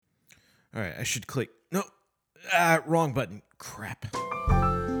All right, I should click. No, wrong button. Crap.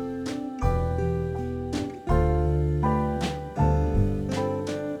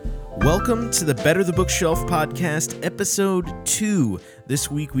 Welcome to the Better the Bookshelf podcast, episode 2.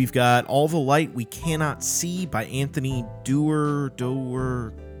 This week we've got All the Light We Cannot See by Anthony Doerr.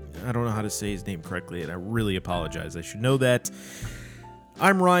 I don't know how to say his name correctly, and I really apologize. I should know that.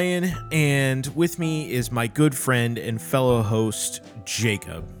 I'm Ryan, and with me is my good friend and fellow host,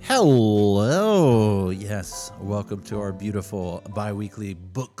 Jacob. Hello. Yes, welcome to our beautiful bi-weekly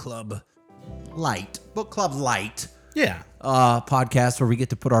book club light. Yeah. Podcast where we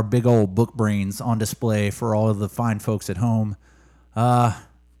get to put our big old book brains on display for all of the fine folks at home. God,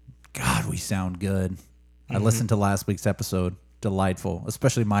 we sound good. I listened to last week's episode. Delightful,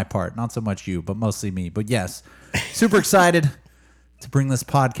 especially my part. Not so much you, but mostly me. But yes, super excited to bring this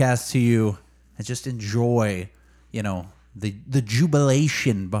podcast to you and just enjoy, the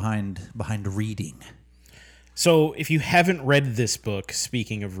jubilation behind reading. So if you haven't read this book,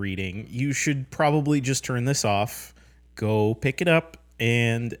 speaking of reading, you should probably just turn this off, go pick it up,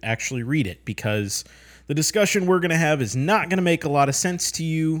 and actually read it, because the discussion we're going to have is not going to make a lot of sense to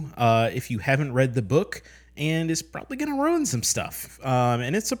you if you haven't read the book, and is probably going to ruin some stuff.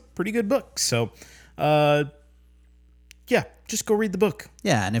 And it's a pretty good book. So, yeah, just go read the book.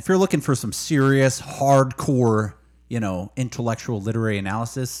 Yeah, and if you're looking for some serious, hardcore, intellectual literary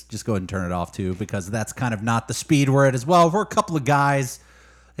analysis, just go ahead and turn it off too, because that's kind of not the speed we're at as well. We're a couple of guys,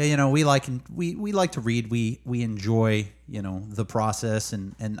 we like to read. We enjoy, the process,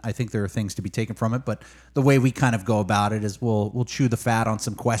 and I think there are things to be taken from it. But the way we kind of go about it is we'll chew the fat on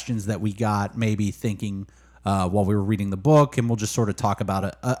some questions that we got maybe thinking while we were reading the book, and we'll just sort of talk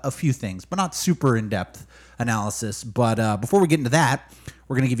about a few things, but not super in-depth analysis. But before we get into that,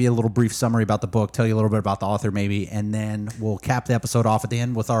 we're going to give you a little brief summary about the book, tell you a little bit about the author maybe, and then we'll cap the episode off at the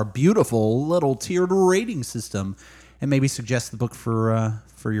end with our beautiful little tiered rating system, and maybe suggest the book for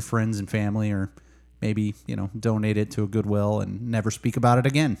your friends and family, or maybe, donate it to a Goodwill and never speak about it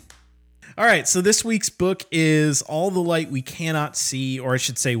again. All right, so this week's book is All the Light We Cannot See, or I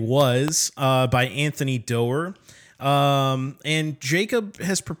should say was, by Anthony Doerr. And Jacob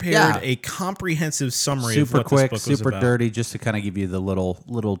has prepared a comprehensive summary of what quick, this book was super about. dirty, just to kind of give you the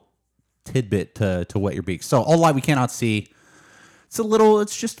little tidbit to wet your beak. So, All the Light We Cannot See.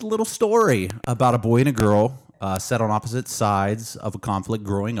 It's just a little story about a boy and a girl set on opposite sides of a conflict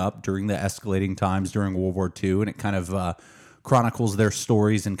growing up during the escalating times during World War II, and it kind of chronicles their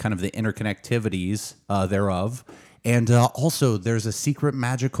stories and kind of the interconnectivities thereof. And also, there's a secret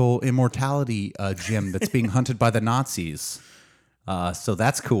magical immortality gem that's being hunted by the Nazis. So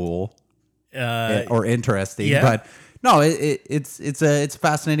that's cool or interesting. Yeah. But no, it's a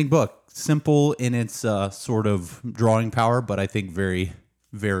fascinating book. Simple in its sort of drawing power, but I think very,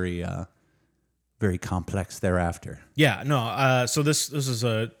 very, very complex thereafter. Yeah, no. So this is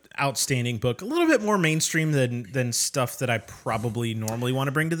a outstanding book, a little bit more mainstream than stuff that I probably normally want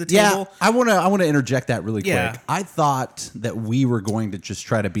to bring to the table. Yeah, I want to interject that really quick. Yeah. I thought that we were going to just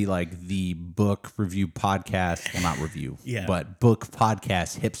try to be like the book review podcast, well, not review, but book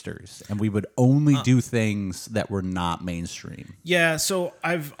podcast hipsters, and we would only do things that were not mainstream. Yeah, so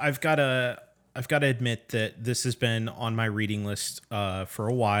I've got to admit that this has been on my reading list for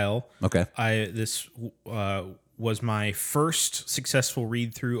a while. Okay. This was my first successful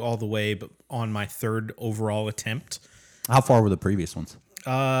read through all the way, but on my third overall attempt. How far were the previous ones?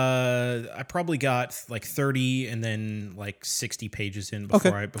 I probably got like 30 and then like 60 pages in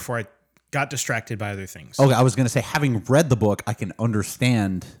before I got distracted by other things. Okay, I was going to say, having read the book, I can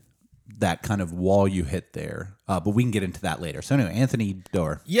understand that kind of wall you hit there, but we can get into that later. So anyway, Anthony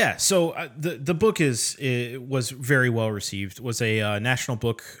Doerr. Yeah, so the book was very well received. Was a National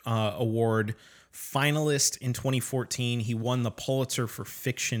Book Award finalist in 2014. He won the Pulitzer for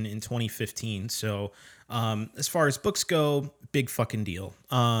fiction in 2015. So as far as books go, big fucking deal.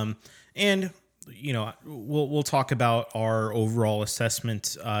 And we'll talk about our overall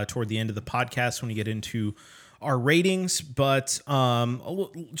assessment toward the end of the podcast when we get into our ratings, but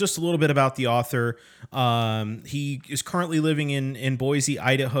just a little bit about the author. He is currently living in Boise,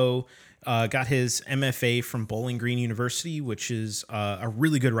 Idaho. Got his MFA from Bowling Green University, which is a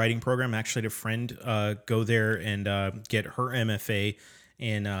really good writing program. I actually had a friend go there and get her MFA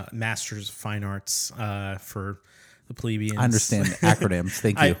in Masters of Fine Arts for the plebeians. I understand the acronyms.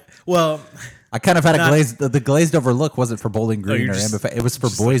 Thank you. I kind of had the glazed over look wasn't for Bowling Green or MFA. It was for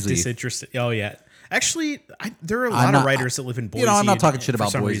Boise. Like disinterested. Oh, yeah. Actually, there are a lot of writers that live in Boise. I'm not talking shit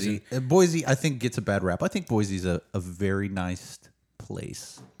about Boise. Reason. Boise, I think, gets a bad rap. I think Boise's a very nice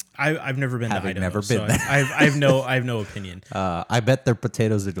place. I've never been Having to Idaho. never so been there. I have no opinion. I bet their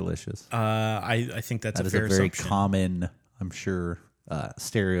potatoes are delicious. I think that's That a is fair a very assumption. common, I'm sure,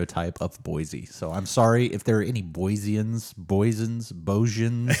 stereotype of Boise. So I'm sorry if there are any Boisians, Bosians,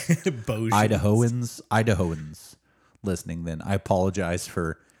 Idahoans listening. Then I apologize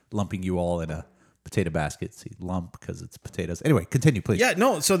for lumping you all in a potato basket. See, lump because it's potatoes. Anyway, continue, please. Yeah,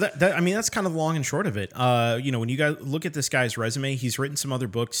 no. So that I mean, that's kind of the long and short of it. When you guys look at this guy's resume, he's written some other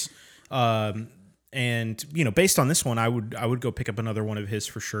books, and based on this one, I would go pick up another one of his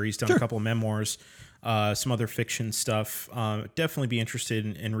for sure. He's done a couple of memoirs, some other fiction stuff. Definitely be interested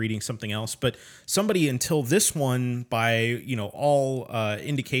in reading something else. But somebody until this one, by all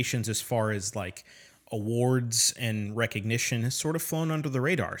indications as far as like awards and recognition, has sort of flown under the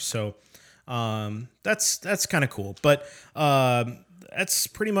radar. So. That's kind of cool, but that's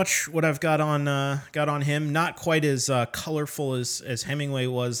pretty much what I've got on him. Not quite as colorful as Hemingway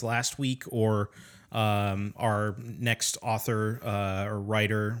was last week, or our next author or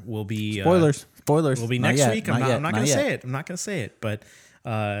writer will be Spoilers. will be Not next yet, week. not I'm yet, not not going to yet. say it. I'm not going to say it, but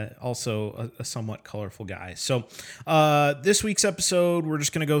also a somewhat colorful guy. So this week's episode, we're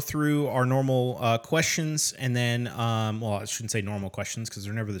just going to go through our normal questions, and then, well, I shouldn't say normal questions because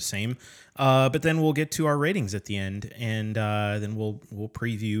they're never the same. But then we'll get to our ratings at the end, and then we'll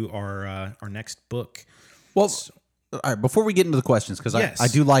preview our next book. Well, all right, before we get into the questions, because Yes. I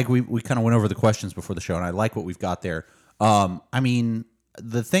do like, we kind of went over the questions before the show, and I like what we've got there. I mean,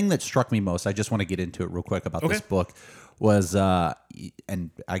 the thing that struck me most, I just want to get into it real quick about this book, was,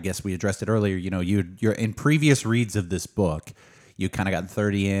 and I guess we addressed it earlier, you're in previous reads of this book, you kind of got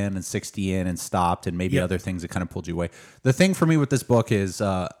 30 in and 60 in and stopped, and maybe other things that kind of pulled you away. The thing for me with this book is,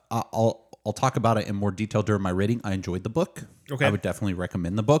 I'll talk about it in more detail during my rating. I enjoyed the book. Okay. I would definitely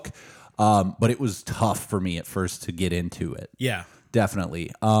recommend the book. But it was tough for me at first to get into it. Yeah.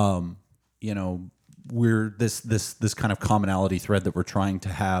 Definitely. We're this kind of commonality thread that we're trying to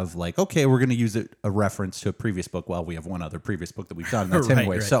have, like, okay, we're going to use a reference to a previous book. Well, we have one other previous book that we've done. And that's Right,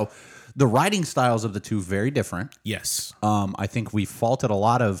 Hemingway. right. So the writing styles of the two very different. Yes. I think we faulted a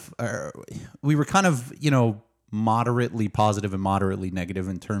lot of. We were kind of moderately positive and moderately negative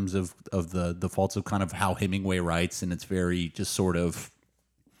in terms of the faults of kind of how Hemingway writes, and it's very just sort of.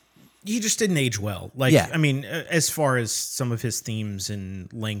 He just didn't age well. Like, Yeah. I mean, as far as some of his themes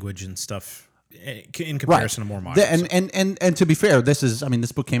and language and stuff, in comparison to more modern. And to be fair,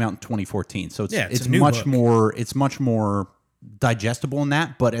 this book came out in 2014, so it's a new much book. much more digestible in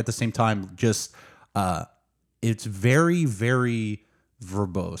that, but at the same time, just it's very, very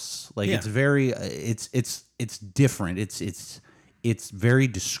verbose. Like it's very it's different. It's very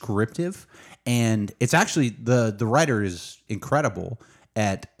descriptive, and it's actually the writer is incredible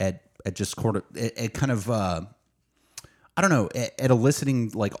at just kind of I don't know, at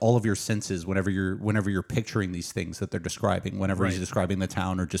eliciting like all of your senses whenever you're picturing these things that they're describing, whenever he's describing the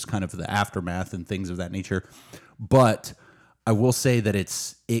town or just kind of the aftermath and things of that nature. But I will say that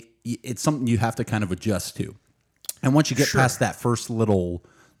it's something you have to kind of adjust to. And once you get past that first little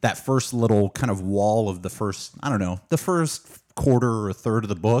kind of wall of the first quarter or a third of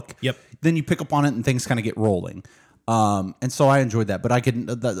the book, then you pick up on it and things kind of get rolling. And so I enjoyed that, but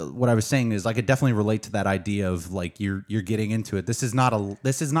what I was saying is I could definitely relate to that idea of like you're getting into it. This is not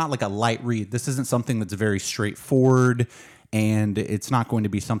like a light read. This isn't something that's very straightforward, and it's not going to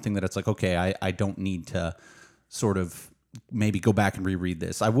be something that it's like, okay, I don't need to sort of maybe go back and reread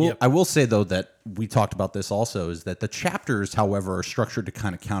this. I will say though that we talked about this also, is that the chapters, however, are structured to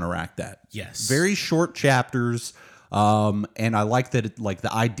kind of counteract that. Yes. Very short chapters. And I like that like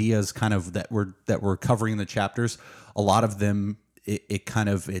the ideas kind of that we're covering in the chapters, a lot of them,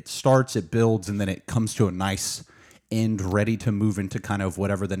 it starts, it builds, and then it comes to a nice end, ready to move into kind of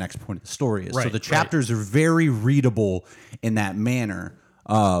whatever the next point of the story is. So the chapters are very readable in that manner.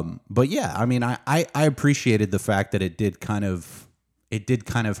 But yeah, I mean, I appreciated the fact that it did kind of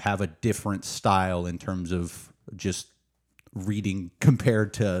have a different style in terms of just reading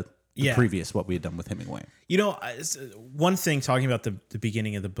compared to the previous, what we had done with Hemingway. One thing, talking about the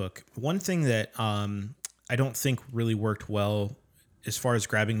beginning of the book, one thing that I don't think really worked well as far as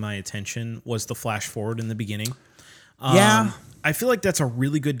grabbing my attention was the flash forward in the beginning. I feel like that's a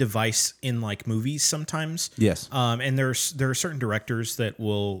really good device in like movies sometimes. Yes. And there are certain directors that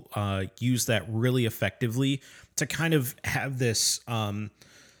will use that really effectively to kind of have this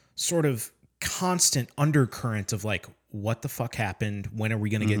sort of constant undercurrent of like, what the fuck happened? When are we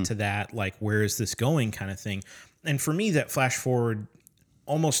going to get to that? Like, where is this going kind of thing? And for me, that flash forward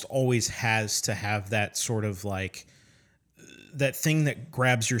almost always has to have that sort of like that thing that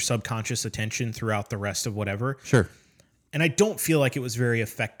grabs your subconscious attention throughout the rest of whatever. Sure. and I don't feel like it was very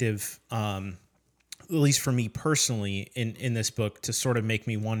effective, at least for me personally, in this book, to sort of make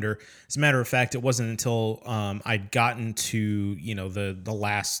me wonder. As a matter of fact, it wasn't until I'd gotten to, you know, the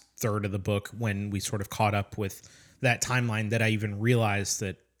last third of the book, when we sort of caught up with that timeline, that I even realized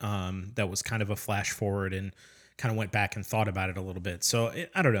that that was kind of a flash forward, and kind of went back and thought about it a little bit. So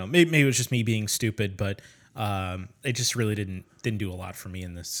I don't know, maybe it was just me being stupid, but it just really didn't do a lot for me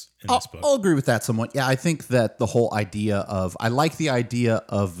in this book. I'll agree with that somewhat. Yeah, I think that the whole idea of, I like the idea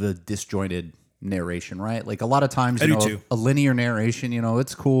of the disjointed narration, right? Like a lot of times, I you do know, too. a linear narration, you know,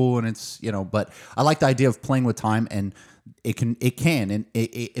 it's cool and it's, you know, but I like the idea of playing with time, and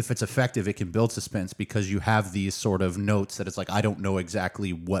if it's effective, it can build suspense, because you have these sort of notes that it's like, I don't know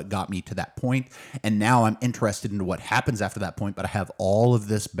exactly what got me to that point, and now I'm interested in what happens after that point, but I have all of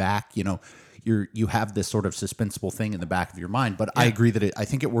this back, you know. You have this sort of suspenseful thing in the back of your mind. But I agree that I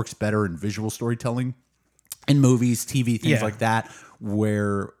think it works better in visual storytelling, in movies, TV, things like that,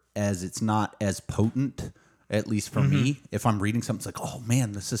 whereas it's not as potent, at least for me. If I'm reading something, it's like, oh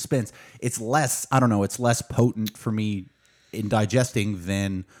man, the suspense. It's less, I don't know, it's less potent for me in digesting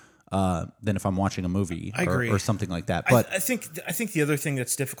than if I'm watching a movie or something like that. But I think the other thing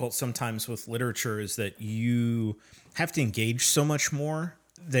that's difficult sometimes with literature is that you have to engage so much more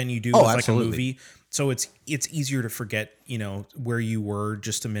than you do with like a movie. So it's easier to forget, you know, where you were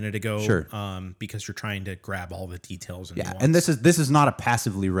just a minute ago, because you're trying to grab all the details. And nuance. And this is not a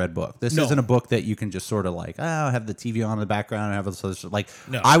passively read book. This isn't a book that you can just sort of like, I have the TV on in the background. I have this, like,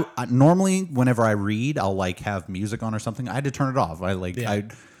 no. I normally whenever I read, I'll like have music on or something. I had to turn it off. I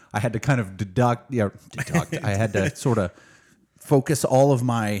had to kind of deduct. I had to sort of focus all of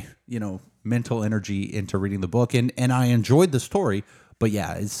my, you know, mental energy into reading the book, and I enjoyed the story. But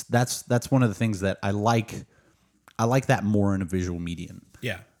yeah, that's one of the things that I like. I like that more in a visual medium.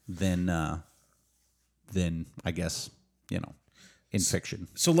 Yeah. Than I guess, you know, in fiction.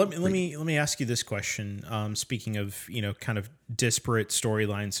 So let me ask you this question. Speaking of, you know, kind of disparate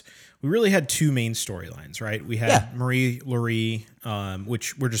storylines, we really had two main storylines, right? We had Marie Larie,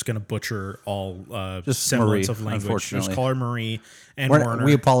 which we're just going to butcher all just semblance Marie, of language. unfortunately. Just call her Marie, and Warner.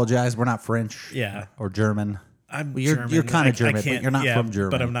 We apologize. We're not French, or German. You're kind of German, but you're not from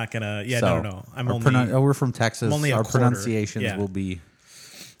Germany. But I'm not gonna. Yeah, so no. we're from Texas. I'm only our quarter. pronunciations will be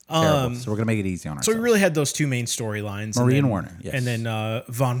terrible, so we're gonna make it easy on ourselves. So we really had those two main storylines, Marie and Warner, yes. And then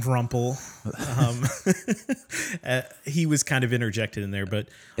Von Rumpel. He was kind of interjected in there, but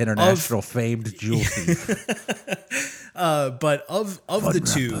international famed jewel thief. But of the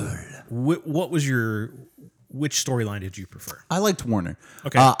two, what was which storyline did you prefer? I liked Warner.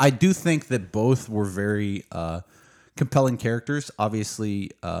 Okay. I do think that both were very compelling characters.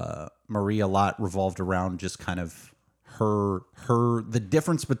 Obviously, Marie a lot revolved around just kind of the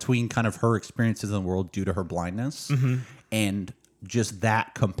difference between kind of her experiences in the world due to her blindness, and just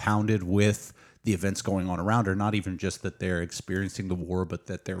that compounded with the events going on around her. Not even just that they're experiencing the war, but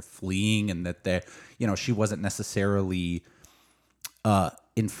that they're fleeing, and that she wasn't necessarily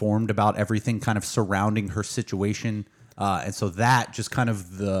informed about everything kind of surrounding her situation, and so that just kind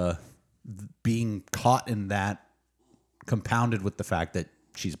of the being caught in that, compounded with the fact that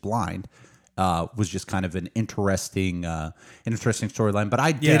she's blind, was just kind of an interesting storyline. But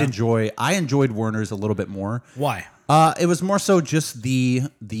I enjoyed Werner's a little bit more. Why? It was more so just the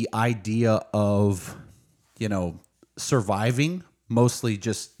idea of, you know, surviving. Mostly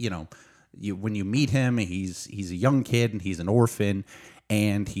just, you know, when you meet him, he's a young kid and he's an orphan,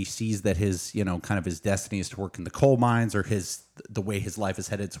 and he sees that his, you know, kind of his destiny is to work in the coal mines, or the way his life is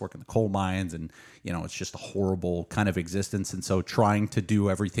headed is to work in the coal mines, and, you know, it's just a horrible kind of existence. And so trying to do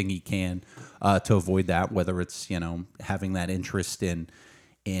everything he can to avoid that, whether it's, you know, having that interest in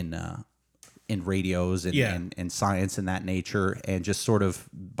radios and science and that nature, and just sort of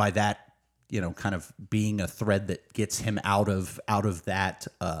by that, you know, kind of being a thread that gets him out of that,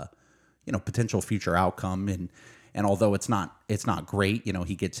 you know, potential future outcome. And although it's not great, you know,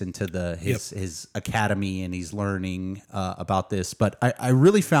 he gets into his academy and he's learning about this. But I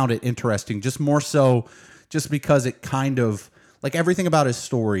really found it interesting, just more so just because it kind of, like, everything about his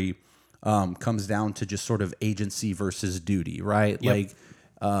story comes down to just sort of agency versus duty, right? Yep.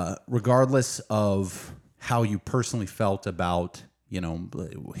 Like, regardless of how you personally felt about, you know,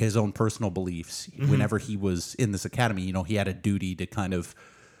 his own personal beliefs, whenever he was in this academy, you know, he had a duty to kind of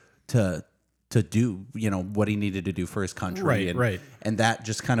to do, you know, what he needed to do for his country. Right. And that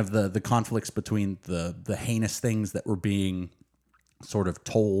just kind of the conflicts between the heinous things that were being sort of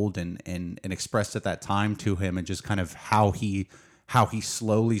told and expressed at that time to him, and just kind of how he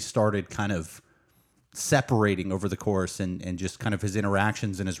slowly started kind of separating over the course, and just kind of his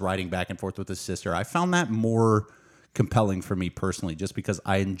interactions and his writing back and forth with his sister. I found that more compelling for me personally, just because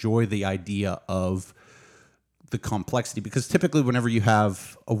I enjoy the idea of the complexity. Because typically, whenever you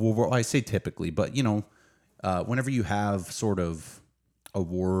have a war, well, I say typically, but whenever you have sort of a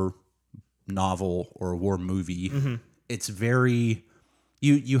war novel or a war movie, it's very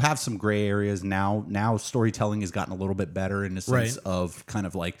you have some gray areas now. Now storytelling has gotten a little bit better in the sense of kind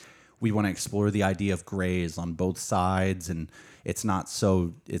of like we want to explore the idea of grays on both sides, and it's not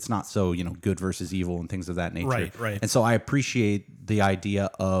so good versus evil and things of that nature. Right. And so I appreciate the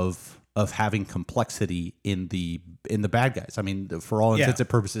idea of having complexity in the bad guys. I mean, for all intents and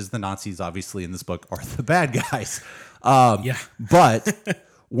purposes, the Nazis obviously in this book are the bad guys. But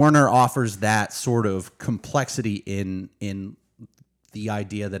Warner offers that sort of complexity in the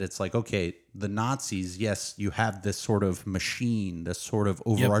idea that it's like, okay, the Nazis, yes, you have this sort of machine, this sort of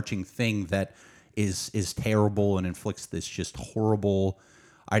overarching thing that is terrible and inflicts this just horrible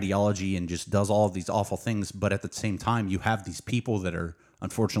ideology and just does all of these awful things. But at the same time, you have these people that are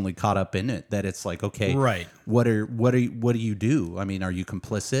unfortunately caught up in it, that it's like, okay, what do you do? I mean, are you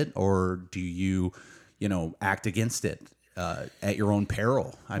complicit, or do you act against it at your own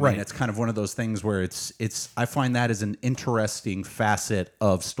peril? I mean, it's kind of one of those things where it's I find that as an interesting facet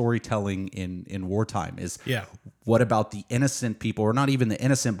of storytelling in wartime is what about the innocent people, or not even the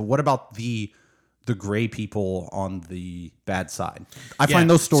innocent, but what about the gray people on the bad side? I find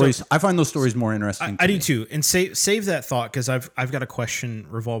those stories more interesting. I do too. And save that thought, because I've got a question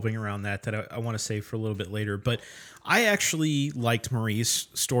revolving around that I want to save for a little bit later. But I actually liked Marie's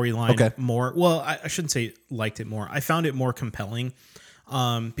storyline more. Well, I shouldn't say liked it more. I found it more compelling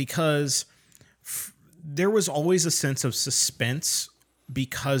because there was always a sense of suspense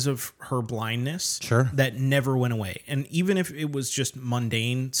because of her blindness that never went away. And even if it was just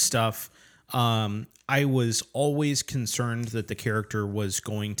mundane stuff, I was always concerned that the character was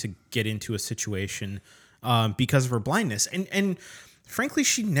going to get into a situation because of her blindness. And frankly,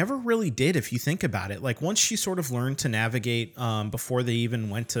 she never really did, if you think about it. Like, once she sort of learned to navigate before they even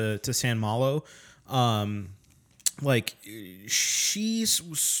went to San Malo, she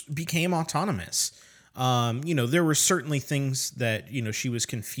became autonomous. There were certainly things that, she was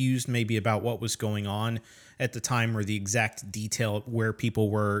confused maybe about what was going on at the time, or the exact detail where people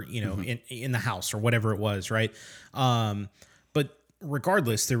were, in the house or whatever it was. Right. But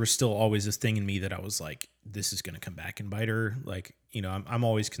regardless, there was still always this thing in me that I was like, this is going to come back and bite her. Like, I'm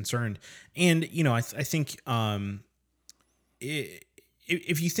always concerned. And, I think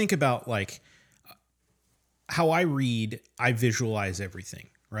if you think about like how I read, I visualize everything.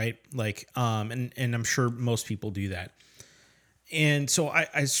 Right. Like, and I'm sure most people do that. And so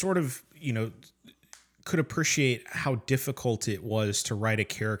I sort of, could appreciate how difficult it was to write a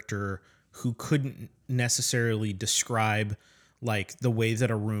character who couldn't necessarily describe like the way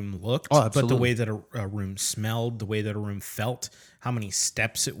that a room looked, but the way that a room smelled, the way that a room felt, how many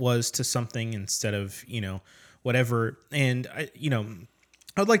steps it was to something instead of, whatever. And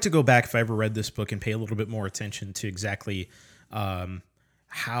I'd like to go back, if I ever read this book, and pay a little bit more attention to exactly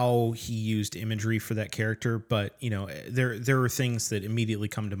how he used imagery for that character. But, there are things that immediately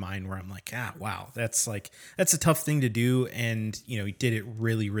come to mind where I'm like, wow, that's a tough thing to do. And, he did it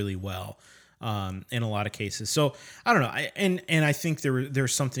really, really well in a lot of cases. So I don't know. And I think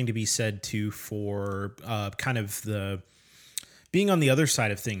there's something to be said too for kind of the being on the other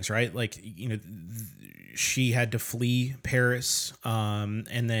side of things, right? Like, she had to flee Paris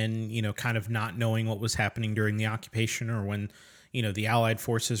and then, kind of not knowing what was happening during the occupation, or when, the Allied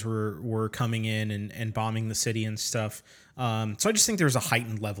forces were coming in and bombing the city and stuff. So I just think there's a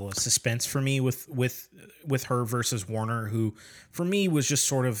heightened level of suspense for me with her versus Warner, who for me was just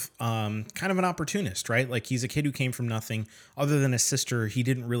sort of kind of an opportunist, right? Like, he's a kid who came from nothing other than his sister. He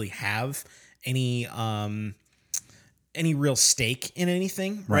didn't really have any real stake in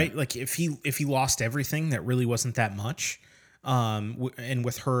anything, right? Like, if he lost everything, that really wasn't that much. And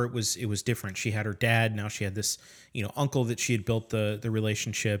with her, it was different. She had her dad. Now she had this, uncle that she had built the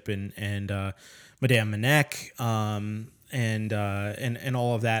relationship and Madame Manek, and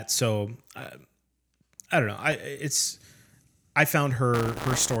all of that. So I don't know. I found her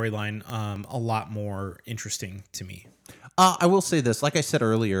storyline a lot more interesting to me. I will say this, like I said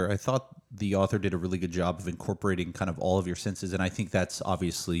earlier, I thought the author did a really good job of incorporating kind of all of your senses, and I think that's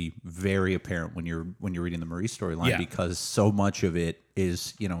obviously very apparent when you're reading the Marie storyline, because so much of it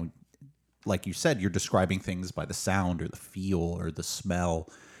is, like you said, you're describing things by the sound or the feel or the smell.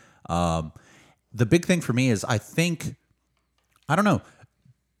 The big thing for me is I don't know,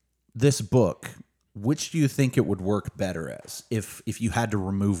 this book, which do you think it would work better as if you had to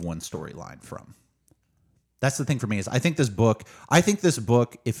remove one storyline from? That's the thing for me is I think this book,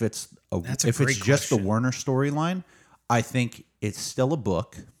 if it's just the Warner storyline, I think it's still a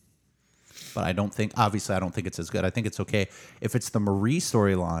book, but I don't think it's as good. I think it's okay. If it's the Marie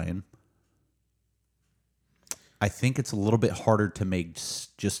storyline, I think it's a little bit harder to make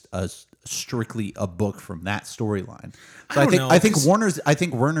just strictly a book from that storyline. So I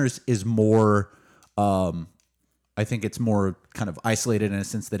think Werner's is more. I think it's more kind of isolated in a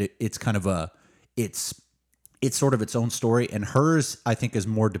sense that it's kind of it's sort of its own story, and hers I think is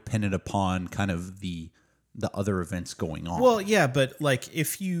more dependent upon kind of the other events going on. Well, yeah, but like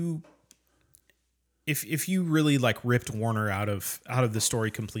if you really like ripped Warner out of the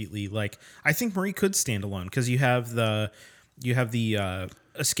story completely, like I think Marie could stand alone because you have the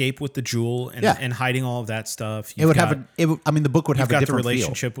escape with the jewel and hiding all of that stuff. The book would have a different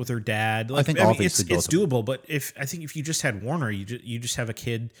relationship with her dad. Like, it's doable, but if you just had Warner, you just have a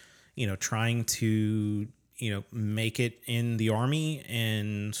kid, trying to make it in the army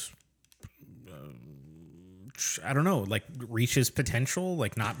and I don't know, like reach his potential,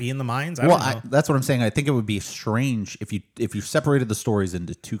 like not be in the mines. I don't know. That's what I'm saying. I think it would be strange if you separated the stories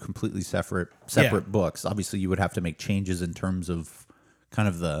into two completely separate books. Obviously, you would have to make changes in terms of kind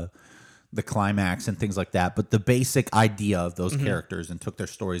of the climax and things like that. But the basic idea of those characters and took their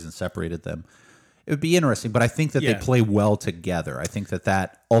stories and separated them, it would be interesting. But I think that they play well together. I think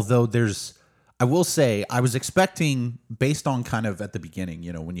that although I will say I was expecting, based on kind of at the beginning,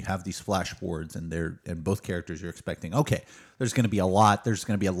 when you have these flashboards and both characters, you're expecting, okay, there's going to be a lot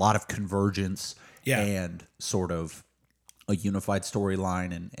of convergence and sort of a unified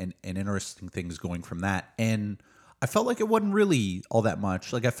storyline and interesting things going from that. And I felt like it wasn't really all that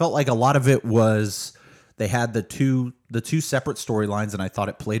much. Like I felt like a lot of it was they had the two separate storylines, and I thought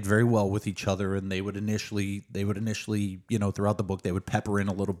it played very well with each other. And they would initially, throughout the book, they would pepper in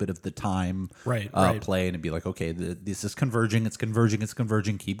a little bit of the time play, and it'd be like, okay, this is converging, it's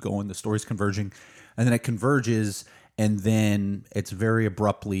converging, keep going, the story's converging, and then it converges, and then it's very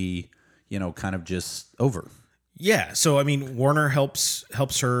abruptly, kind of just over. Yeah, so I mean, Warner helps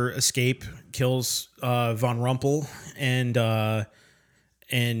her escape, kills Von Rumpel, and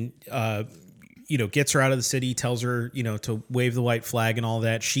gets her out of the city, tells her, to wave the white flag and all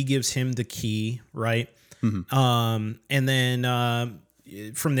that. She gives him the key, right? Mm-hmm. And then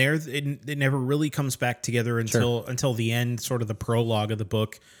from there, it never really comes back together until the end, sort of the prologue of the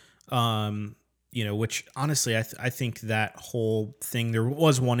book. Which honestly, I think that whole thing, there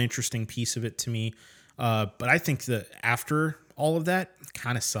was one interesting piece of it to me. But I think that after all of that,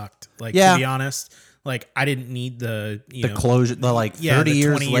 kind of sucked. Like, to be honest, like I didn't need the closure, 30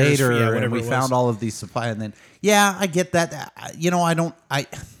 years later, and we found all of these supply, and then I get that.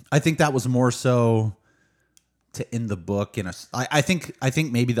 I think that was more so to end the book I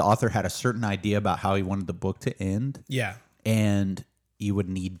think maybe the author had a certain idea about how he wanted the book to end. Yeah, and you would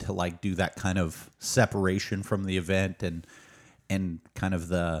need to do that kind of separation from the event and kind of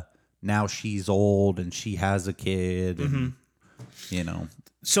the. Now she's old and she has a kid, and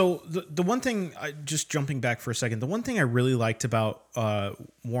So the one thing, just jumping back for a second, the one thing I really liked about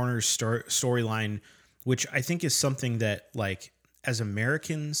Warner's storyline, which I think is something that, like, as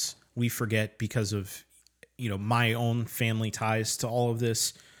Americans we forget because of my own family ties to all of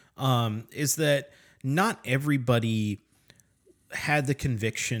this, is that not everybody had the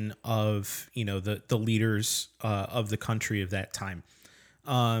conviction of the leaders of the country of that time.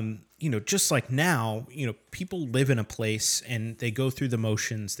 Just like now, people live in a place and they go through the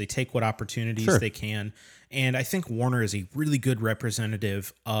motions, they take what opportunities they can. And I think Warner is a really good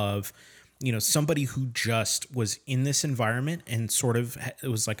representative of, somebody who just was in this environment and sort of, it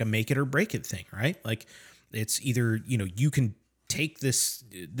was like a make it or break it thing, right? Like it's either, you can take this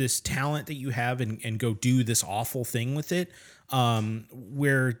talent that you have and go do this awful thing with it,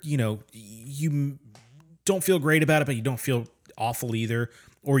 where, you don't feel great about it, but you don't feel awful either.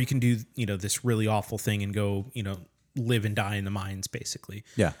 Or you can do, this really awful thing and go, live and die in the mines, basically.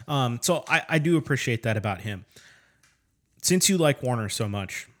 Yeah. So I do appreciate that about him. Since you like Warner so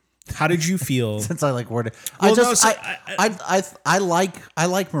much, how did you feel? Since I like Warner, well, I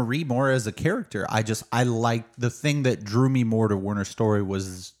like Marie more as a character. I like the thing that drew me more to Warner's story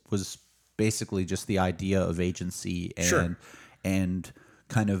was basically just the idea of agency and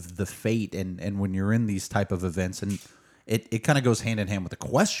kind of the fate and when you're in these type of events, and it kind of goes hand in hand with the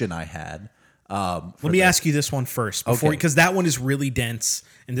question I had. Let me ask you this one first, because that one is really dense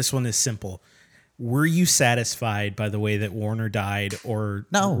and this one is simple. Were you satisfied by the way that Warner died, or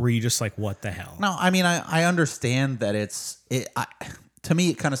were you just like, what the hell? No, I mean, I understand that to me,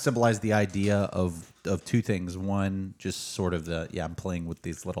 it kind of symbolized the idea of two things. One, just sort of I'm playing with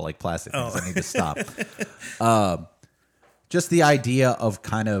these little plastic things. I need to stop. Just the idea of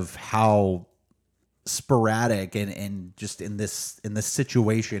kind of how sporadic and just in this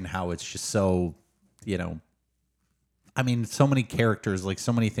situation, how it's just so, I mean, so many characters, like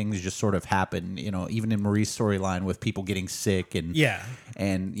so many things just sort of happen, even in Marie's storyline with people getting sick and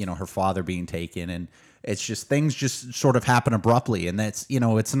her father being taken, and it's just things just sort of happen abruptly. And that's,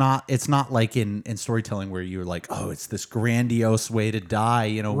 it's not like in storytelling where you're like, oh, it's this grandiose way to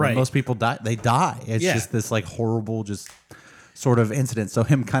die. When most people die, they die. It's just this like horrible, just sort of incident. So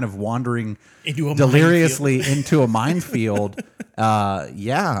him kind of wandering deliriously into a minefield.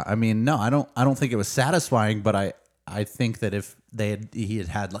 I mean, no, I don't think it was satisfying, but I think that if he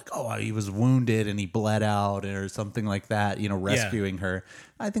had like, oh, he was wounded and he bled out or something like that, rescuing her,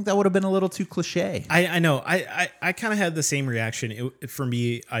 I think that would have been a little too cliche. I know. I kind of had the same reaction. For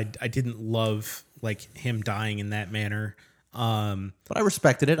me, I didn't love like him dying in that manner. But I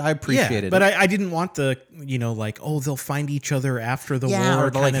respected it. I appreciated it. But I didn't want the, like, oh, they'll find each other after the war, or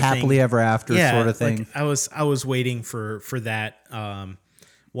the, like happily ever after sort of thing. Like I was waiting for that.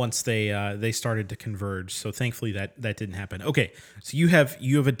 Once they started to converge, so thankfully that didn't happen. Okay, so you have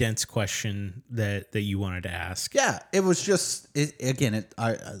a dense question that you wanted to ask. Yeah, it was just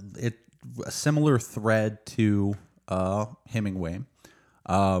a similar thread to Hemingway.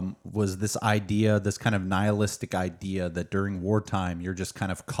 Was this idea, this kind of nihilistic idea that during wartime you're just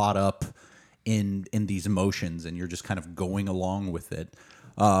kind of caught up in these emotions and you're just kind of going along with it.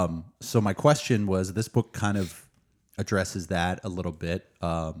 So my question was, this book kind of addresses that a little bit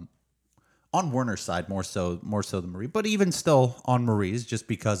on Werner's side, more so than Marie, but even still on Marie's, just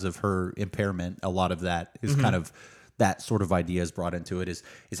because of her impairment. A lot of that is kind of that sort of idea is brought into it. Is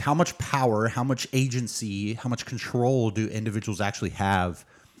how much power, how much agency, how much control do individuals actually have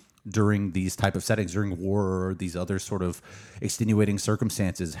during these type of settings, during war or these other sort of extenuating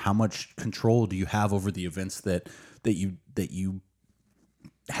circumstances? How much control do you have over the events that you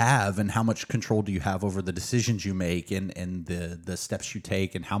have, and how much control do you have over the decisions you make and the steps you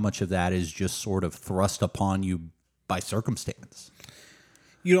take, and how much of that is just sort of thrust upon you by circumstance?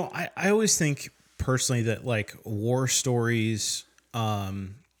 I always think personally that like war stories are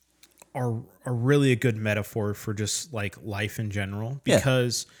really a good metaphor for just like life in general,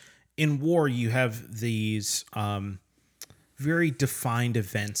 because in war you have these very defined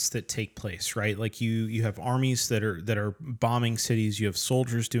events that take place, right? Like you have armies that are bombing cities, you have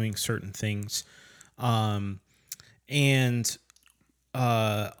soldiers doing certain things, and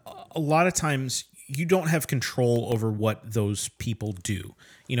a lot of times you don't have control over what those people do.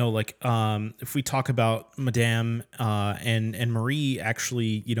 If we talk about Madame and Marie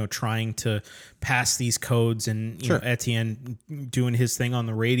actually, trying to pass these codes, and Etienne doing his thing on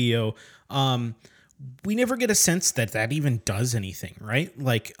the radio, we never get a sense that even does anything, right?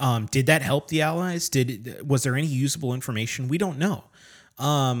 Like, did that help the Allies? Was there any usable information? We don't know.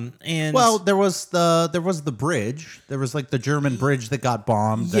 And there was the bridge. There was like the German bridge that got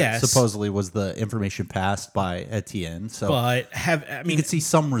bombed. That supposedly was the information passed by Etienne. So, but you could see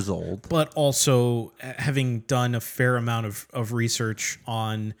some result. But also, having done a fair amount of research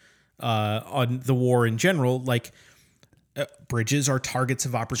on the war in general, like. Bridges are targets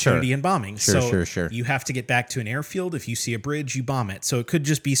of opportunity and bombing. Sure. You have to get back to an airfield. If you see a bridge, you bomb it. So it could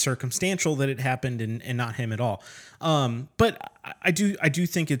just be circumstantial that it happened and not him at all. But I do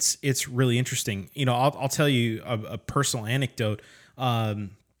think it's really interesting. I'll tell you a personal anecdote.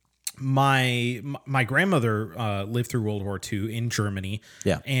 My grandmother lived through World War II in Germany.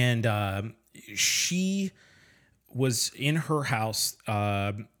 Yeah. And she was in her house.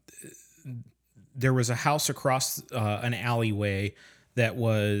 There was a house across an alleyway that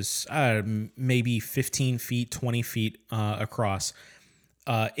was maybe 15 feet, 20 feet across.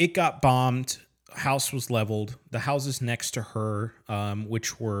 It got bombed. House was leveled. The houses next to her,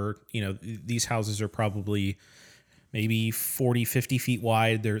 which were, these houses are probably maybe 40, 50 feet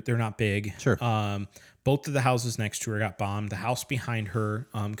wide. They're not big. Sure. Both of the houses next to her got bombed. The house behind her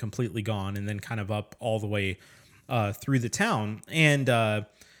completely gone, and then kind of up all the way through the town. And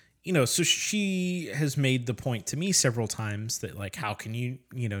so she has made the point to me several times that, like, how can you,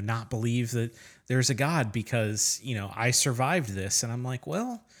 not believe that there's a God because, I survived this. And I'm like,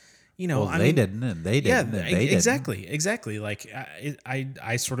 well, they didn't. Exactly. Like,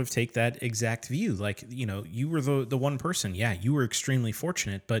 I sort of take that exact view. Like, you were the one person. Yeah, you were extremely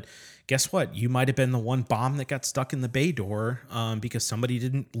fortunate. But guess what? You might have been the one bomb that got stuck in the bay door because somebody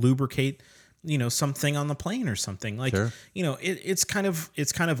didn't lubricate something on the plane or something. Like, sure. It's kind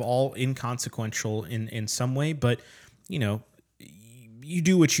of all inconsequential in some way, but you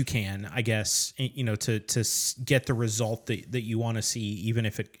do what you can, I guess, to get the result that you want to see, even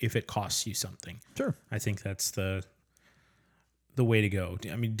if it costs you something. Sure. I think that's the way to go.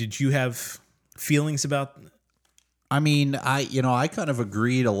 I mean, did you have feelings about? I mean, I kind of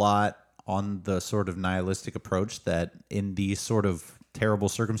agreed a lot on the sort of nihilistic approach that in these sort of terrible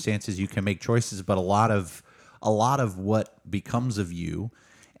circumstances you can make choices, but a lot of what becomes of you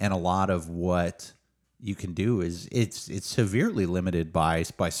and a lot of what you can do is it's severely limited by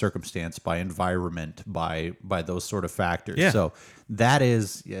circumstance, by environment, by those sort of factors. Yeah. So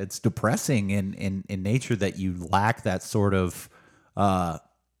it's depressing in nature that you lack that sort of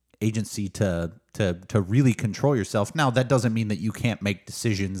agency to really control yourself. Now, that doesn't mean that you can't make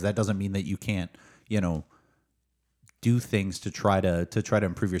decisions. That doesn't mean that you can't, do things to try to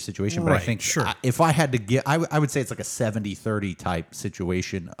improve your situation. But I Right, think sure. if I had to get, I would say it's like a 70-30 type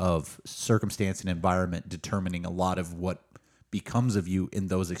situation of circumstance and environment determining a lot of what becomes of you in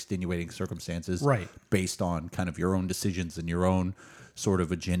those extenuating circumstances, Right. based on kind of your own decisions and your own sort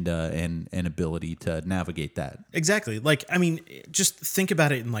of agenda and ability to navigate that. Exactly. Like, I mean, just think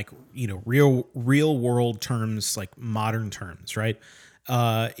about it in like, real world terms, like modern terms, right?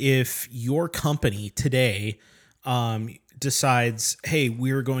 If your company today decides, hey,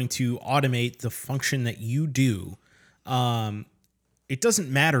 we're going to automate the function that you do, it doesn't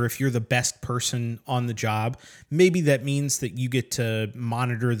matter if you're the best person on the job. Maybe that means that you get to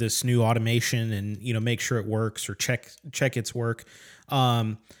monitor this new automation and, make sure it works or check its work.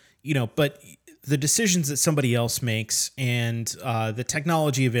 But the decisions that somebody else makes and the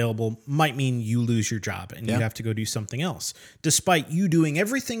technology available might mean you lose your job and you have to go do something else, despite you doing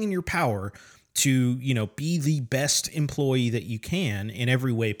everything in your power to, be the best employee that you can in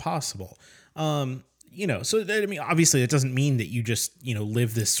every way possible. So I mean, obviously it doesn't mean that you just,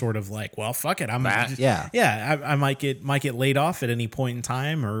 live this sort of like, well, fuck it. I might get laid off at any point in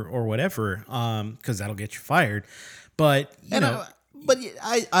time or whatever. Cause that'll get you fired. But, But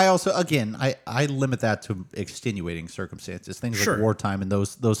I also, again, I limit that to extenuating circumstances, things Sure. like wartime and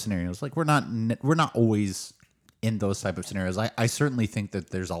those scenarios. Like we're not always in those type of scenarios. I certainly think that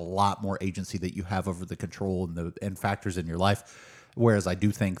there's a lot more agency that you have over the control and factors in your life. Whereas I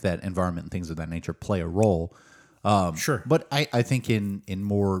do think that environment and things of that nature play a role. Sure. But I think in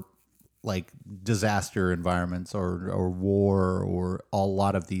more like disaster environments or war or a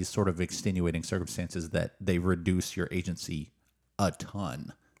lot of these sort of extenuating circumstances that they reduce your agency a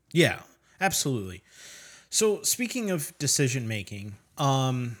ton. Yeah, absolutely. So speaking of decision making,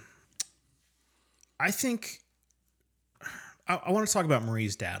 I think I want to talk about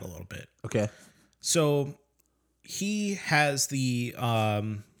Marie's dad a little bit. Okay. So he has the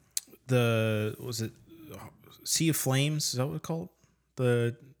was it Sea of Flames? Is that what it's called?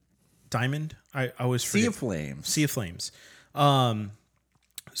 The diamond? I always forget. Sea of Flames. Sea of Flames.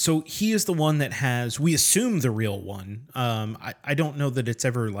 So he is the one that has, we assume, the real one. I don't know that it's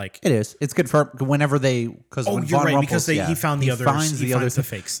ever like. It is. It's confirmed whenever they. Because Oh, you're right. Because he found the others. He finds the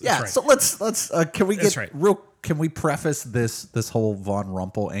fakes. That's Yeah. right. So let's. Can we That's get right. real? Can we preface this whole Von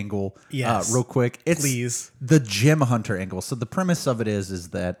Rumpel angle? Yes. Real quick. It's Please. the Gem Hunter angle. So the premise of it is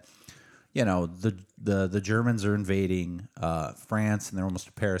that, the Germans are invading France and they're almost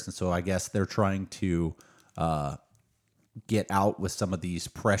to Paris, and so I guess they're trying to get out with some of these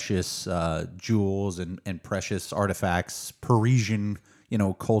precious jewels and precious artifacts, Parisian,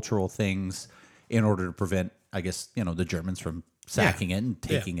 cultural things, in order to prevent, I guess, the Germans from sacking it and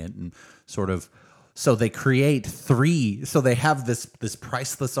taking it and sort of. So they create three. So they have this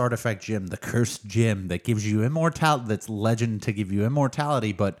priceless artifact gem, the cursed gem that gives you immortality. That's legend to give you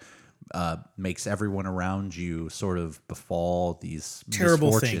immortality, but makes everyone around you sort of befall these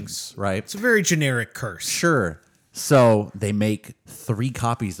Terrible misfortunes, things. right? It's a very generic curse. Sure. So they make 3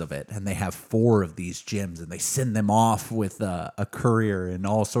 copies of it, and they have 4 of these gems, and they send them off with a courier in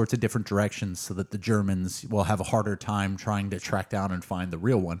all sorts of different directions so that the Germans will have a harder time trying to track down and find the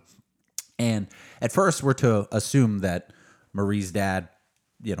real one. And at first, we're to assume that Marie's dad,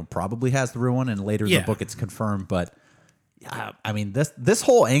 probably has the real one, and later in the book it's confirmed. But I mean, this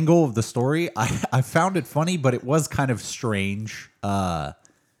whole angle of the story, I found it funny, but it was kind of strange.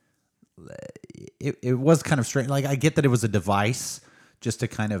 It was kind of strange. Like, I get that it was a device just to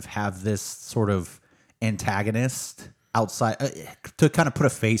kind of have this sort of antagonist outside to kind of put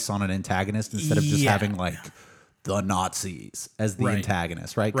a face on an antagonist instead of just having like the Nazis as the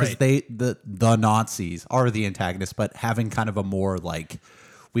antagonist, right? Because the Nazis are the antagonist, but having kind of a more like,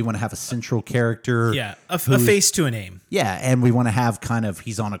 we want to have a central character. Yeah, a face to a name. Yeah, and we want to have kind of,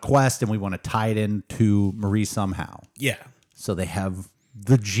 he's on a quest and we want to tie it into Marie somehow. Yeah. So they have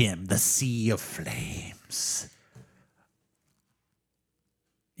the gem, the Sea of Flames.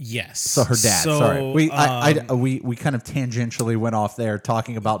 Yes. So her dad. So, sorry, we kind of tangentially went off there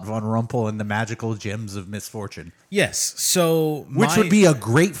talking about Von Rumpel and the magical gems of misfortune, yes. So which would be a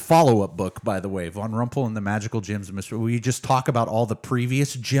great follow-up book, by the way. Von Rumpel and the magical gems of misfortune. We just talk about all the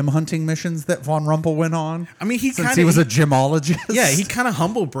previous gem hunting missions that Von Rumpel went on. I mean, he was a gemologist. Yeah, he kind of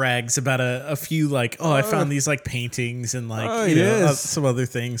humble brags about a few like, oh, I found these like paintings and like some other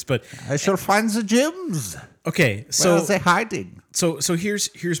things. But I shall find the gems. Okay, so where are they hiding? So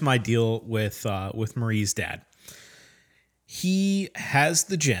here's my deal with Marie's dad. He has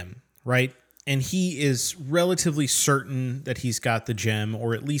the gem, right? And he is relatively certain that he's got the gem,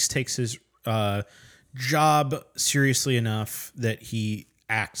 or at least takes his job seriously enough that he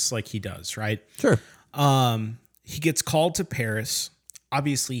acts like he does, right? Sure. He gets called to Paris.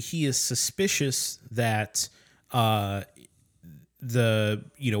 Obviously, he is suspicious that the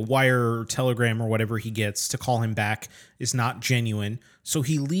wire or telegram or whatever he gets to call him back is not genuine. So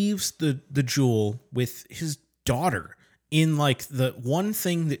he leaves the jewel with his daughter in like the one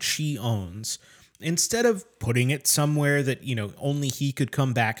thing that she owns. Instead of putting it somewhere that, only he could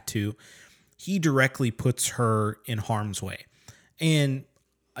come back to, he directly puts her in harm's way. And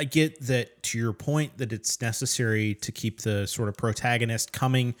I get that, to your point, that it's necessary to keep the sort of protagonist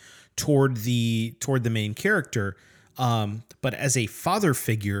coming toward the main character. But as a father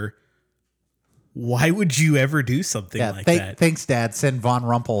figure, why would you ever do something like that? Thanks, Dad. Send Von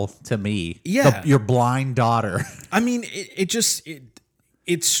Rumpel to me. Yeah. Your blind daughter. I mean,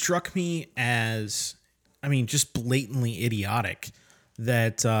 it struck me as, just blatantly idiotic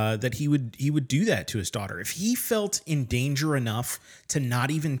that he would do that to his daughter. If he felt in danger enough to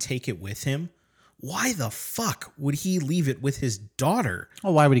not even take it with him, why the fuck would he leave it with his daughter?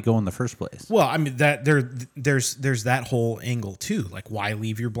 Well, why would he go in the first place? Well, I mean, that there's that whole angle too. Like, why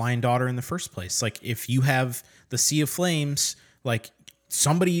leave your blind daughter in the first place? Like, if you have the Sea of Flames, like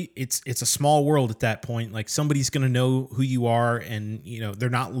somebody, it's a small world at that point. Like, somebody's gonna know who you are, and they're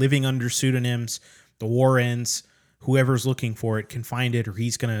not living under pseudonyms. The war ends. Whoever's looking for it can find it, or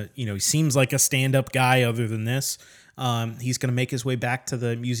he's gonna, he seems like a stand-up guy. Other than this, he's gonna make his way back to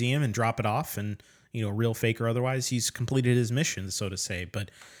the museum and drop it off, and real, fake, or otherwise, he's completed his mission, so to say.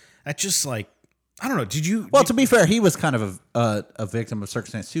 But that's just like, I don't know. Did you? Well, to be fair, he was kind of a victim of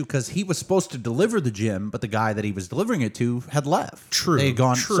circumstance too, because he was supposed to deliver the gem, but the guy that he was delivering it to had left. True. They had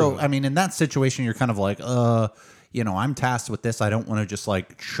gone. True. So, I mean, in that situation, you're kind of like, I'm tasked with this. I don't want to just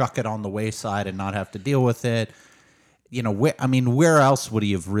like chuck it on the wayside and not have to deal with it. Where else would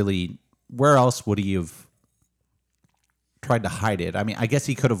he have tried to hide it? I mean, I guess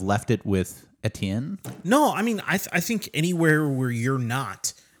he could have left it with Etienne. No, I mean, I think anywhere where you're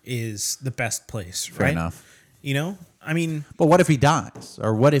not is the best place, right? Fair enough. But what if he dies?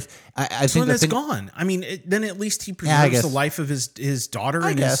 Or what if I think then it's gone? I mean, then at least he preserves the life of his daughter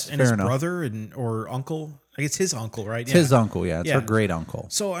and his brother or uncle. I guess his uncle, right? It's his uncle, yeah. It's her great uncle.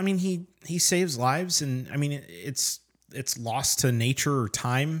 So I mean, he saves lives, and I mean, it's lost to nature or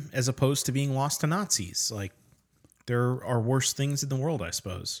time as opposed to being lost to Nazis. Like, there are worse things in the world, I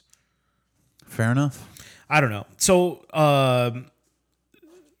suppose. Fair enough. I don't know. So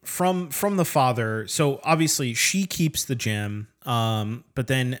from the father, so obviously she keeps the gem, but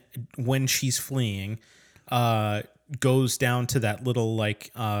then when she's fleeing, goes down to that little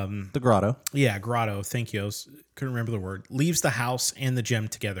like the grotto. Yeah, grotto. Thank you. Couldn't remember the word. Leaves the house and the gem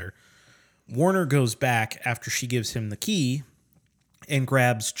together. Warner goes back after she gives him the key and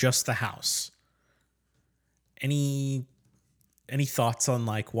grabs just the house. Any thoughts on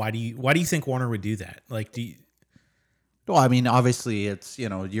like why do you think Warner would do that? Like, Well, I mean, obviously, it's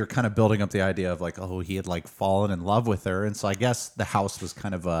you're kind of building up the idea of like, oh, he had like fallen in love with her, and so I guess the house was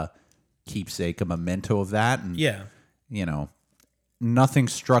kind of a keepsake, a memento of that. And yeah, nothing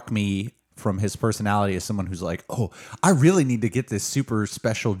struck me from his personality as someone who's like, oh, I really need to get this super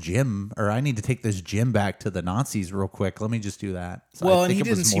special gem, or I need to take this gem back to the Nazis real quick. Let me just do that. So well, and he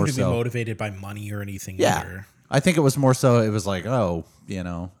didn't seem to be motivated by money or anything either. I think it was more so it was like, oh,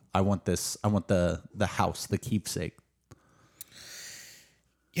 I want this. I want the house, the keepsake.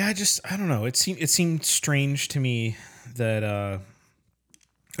 Yeah, I don't know. It seemed strange to me that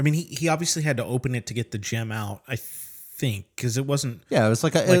I mean, he obviously had to open it to get the gem out, I think, because it wasn't. Yeah, it was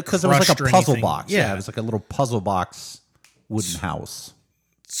like a puzzle box. Yeah, it was like a little puzzle box wooden house.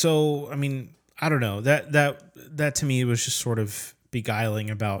 So, I mean, I don't know. That to me was just sort of beguiling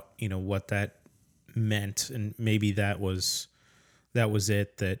about, what that meant, and maybe that was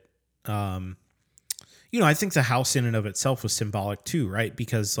it, that I think the house in and of itself was symbolic too, right?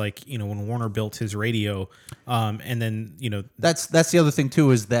 Because like, when Warner built his radio, and then, That's the other thing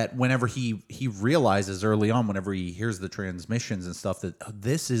too, is that whenever he realizes early on, whenever he hears the transmissions and stuff, that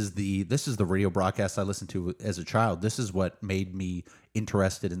this is the radio broadcast I listened to as a child. This is what made me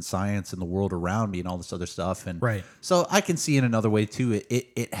interested in science and the world around me and all this other stuff. And Right. so I can see in another way too,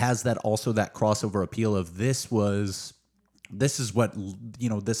 it has that also that crossover appeal of this is what,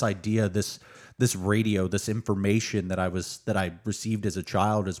 this idea, this radio, this information that I received as a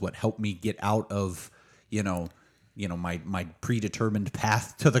child is what helped me get out of, my predetermined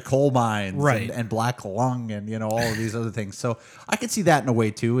path to the coal mines, Right. and black lung and, all of these other things. So I could see that in a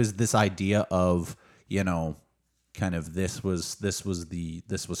way too, is this idea of, kind of this was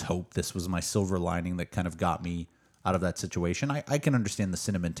hope. This was my silver lining that kind of got me out of that situation. I can understand the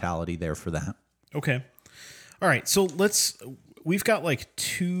sentimentality there for that. Okay. All right. So we've got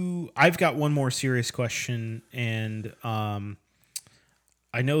I've got one more serious question, and I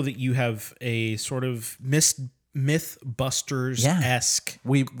know that you have a sort of Mythbusters-esque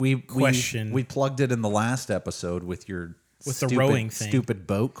question. We plugged it in the last episode with your the rowing thing. Stupid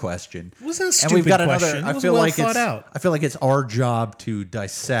boat question. It wasn't a stupid and we've got question. Another, it was well thought out. I feel like it's our job to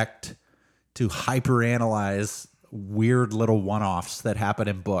dissect, to hyperanalyze weird little one-offs that happen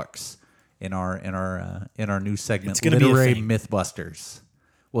in books in our new segment, It's gonna be a Literary thing. Mythbusters.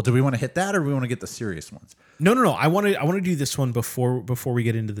 Well, do we want to hit that, or do we want to get the serious ones? No. I want to do this one before we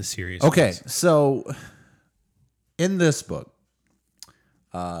get into the series. Okay, so in this book,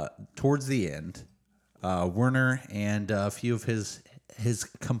 towards the end, Werner and a few of his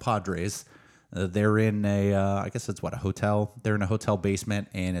compadres, they're in I guess it's a hotel. They're in a hotel basement,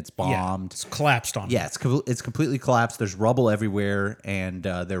 and it's bombed. It's collapsed on. Yeah, it's completely collapsed. There's rubble everywhere, and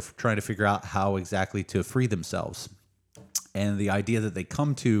they're trying to figure out how exactly to free themselves. And the idea that they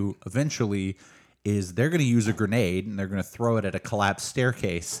come to eventually is they're going to use a grenade, and they're going to throw it at a collapsed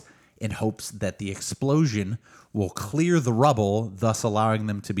staircase in hopes that the explosion will clear the rubble, thus allowing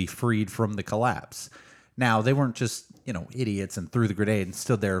them to be freed from the collapse. Now, they weren't just, idiots and threw the grenade and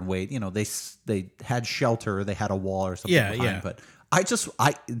stood there and wait. They had shelter, they had a wall or something behind. Yeah. But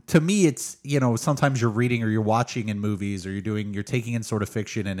to me, it's, sometimes you're reading or you're watching in movies, or you're taking in sort of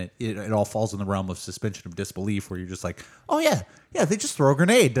fiction, and it all falls in the realm of suspension of disbelief, where you're just like, oh yeah, they just throw a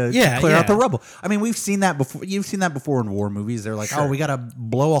grenade to clear out the rubble. I mean, we've seen that before. You've seen that before in war movies. They're like, Sure. oh, we got to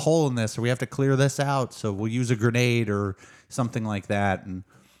blow a hole in this, or we have to clear this out, so we'll use a grenade or something like that. And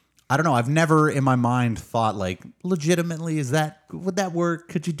I don't know. I've never in my mind thought legitimately, would that work?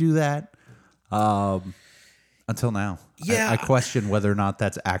 Could you do that? Until now. Yeah. I question whether or not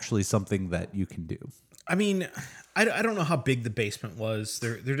that's actually something that you can do. I mean, I don't know how big the basement was.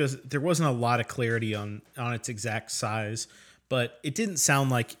 There wasn't a lot of clarity on its exact size, but it didn't sound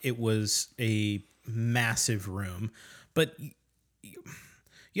like it was a massive room. But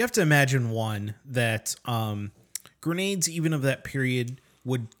you have to imagine that grenades, even of that period,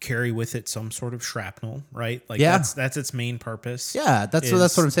 would carry with it some sort of shrapnel, right? That's its main purpose. Yeah, that's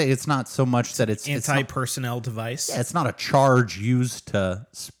what I'm saying. It's not so much that it's anti-personnel device. Yeah, it's not a charge used to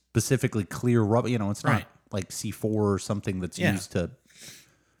specifically clear rubber. It's not Right. like C4 or something that's used to.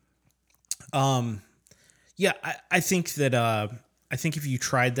 Yeah, I think that if you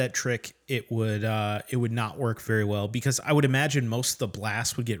tried that trick, it would not work very well, because I would imagine most of the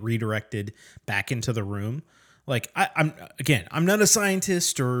blast would get redirected back into the room. I'm not a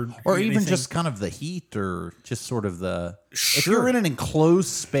scientist or even anything. just kind of the heat, or just sort of the. Sure. If you're in an enclosed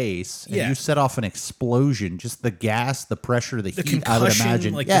space and Yeah. you set off an explosion, just the gas, the pressure, the heat, concussion, I would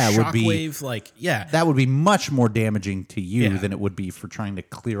imagine, the it would be shockwave, that would be much more damaging to you Yeah. than it would be for trying to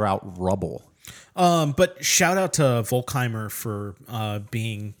clear out rubble. But shout out to Volkheimer for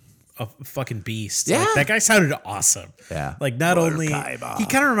being a fucking beast. Yeah. That guy sounded awesome. Yeah. Not only he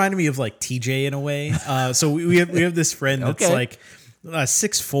kind of reminded me of TJ in a way. So we have this friend that's Okay.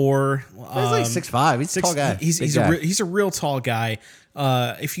 6'4". He's 6'5". He's a tall guy. He's a real tall guy.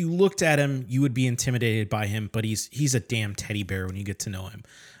 If you looked at him, you would be intimidated by him, but he's a damn teddy bear when you get to know him.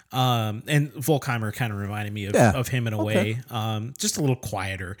 And Volkheimer kind of reminded me of him in a way. Just a little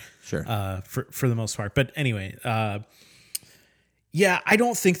quieter. Sure. For the most part. But anyway, yeah, I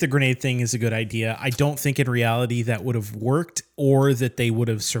don't think the grenade thing is a good idea. I don't think in reality that would have worked or that they would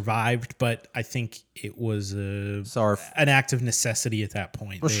have survived, but I think it was an act of necessity at that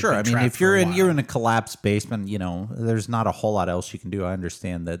point. Well, sure. I mean, if you're in a collapsed basement, there's not a whole lot else you can do. I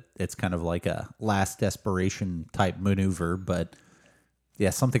understand that it's kind of like a last desperation type maneuver, but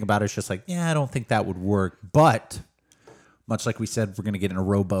yeah, something about it's just I don't think that would work. But much like we said, we're going to get in a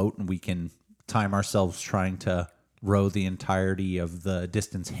rowboat and we can time ourselves trying to row the entirety of the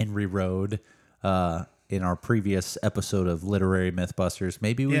distance Henry rowed in our previous episode of Literary Mythbusters.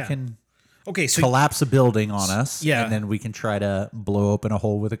 Maybe we Yeah. can Okay, so collapse a building on us, Yeah. and then we can try to blow open a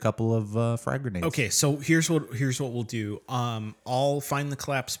hole with a couple of frag grenades. okay, so here's what we'll do. I'll find the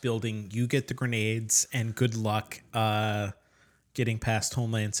collapsed building. You get the grenades, and good luck getting past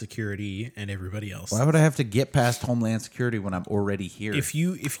Homeland Security and everybody else. Why would I have to get past Homeland Security when I'm already here? If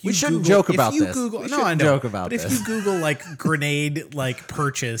you We shouldn't Google, joke about if you this. Google, We no, shouldn't I know. joke about but if this. you Google like grenade like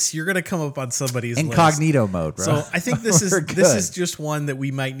purchase, you're gonna come up on somebody's list. Incognito mode, bro. So I think this is We're this good. is just one that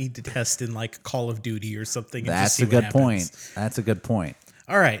we might need to test in like Call of Duty or something. And just That's see a what good happens. point. That's a good point.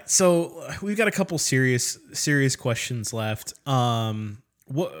 All right, so we've got a couple serious questions left.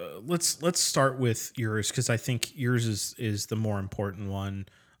 Let's start with yours because I think yours is the more important one.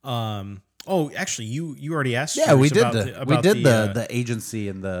 Actually, you already asked. Yeah, we yours did about the agency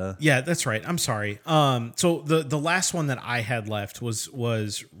and the Yeah, that's right. I'm sorry. So the last one that I had left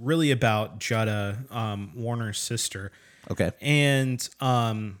was really about Jutta, Warner's sister, okay. and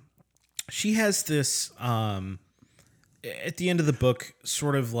she has this at the end of the book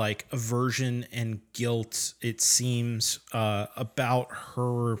sort of like aversion and guilt. It seems about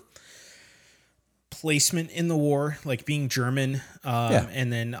her placement in the war, like being German,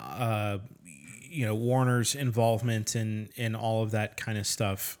 and then Warner's involvement in all of that kind of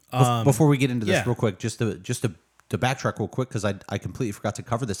stuff. Before we get into this yeah. real quick, just to backtrack real quick, because I completely forgot to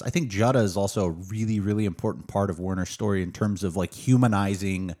cover this. I think Jutta is also a really, really important part of Warner's story in terms of like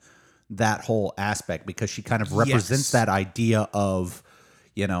humanizing that whole aspect, because she kind of represents that idea of,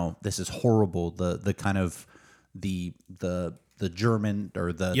 this is horrible. The kind of the German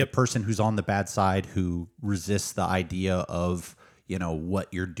or the person who's on the bad side who resists the idea of, what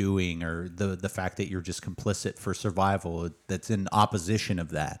you're doing, or the fact that you're just complicit for survival, that's in opposition of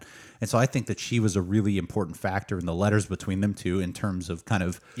that. And so I think that she was a really important factor in the letters between them two in terms of kind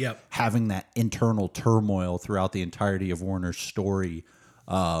of having that internal turmoil throughout the entirety of Warner's story,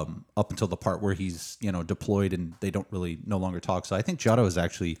 up until the part where he's, deployed and they don't really no longer talk. So I think Jutta is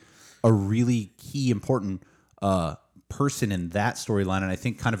actually a really key important person in that storyline. And I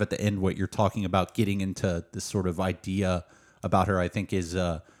think kind of at the end, what you're talking about, getting into this sort of idea about her, I think is,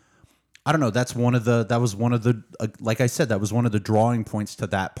 I don't know. That was one of the, like I said, that was one of the drawing points to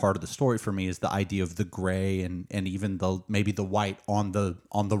that part of the story for me, is the idea of the gray and even maybe the white on the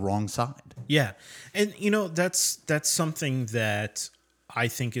wrong side. Yeah. And that's something that I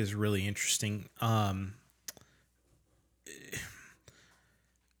think is really interesting.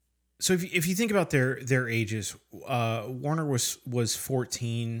 So if you think about their ages, Warner was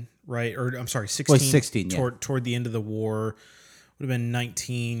 14, right? Or I'm sorry, 16. Well, 16, yeah. Toward the end of the war, would have been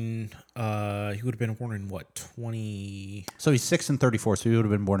 19. He would have been born in what, 20? So he's 6 and 34, so he would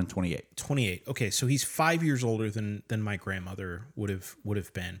have been born in 28. 28. Okay, so he's 5 years older than my grandmother would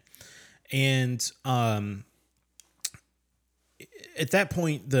have been, and at that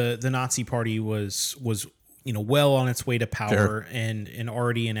point, the Nazi Party was well on its way to power and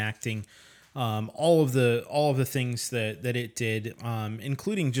already enacting all of the things that it did,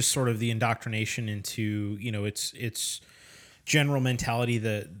 including just sort of the indoctrination into its general mentality,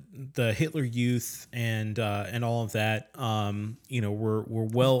 the Hitler Youth and all of that. Were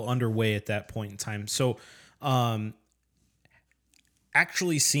well underway at that point in time. So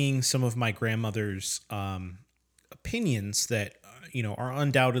actually seeing some of my grandmother's opinions that are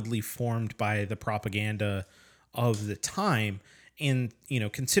undoubtedly formed by the propaganda of the time, and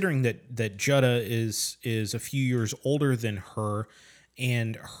considering that Jutta is a few years older than her,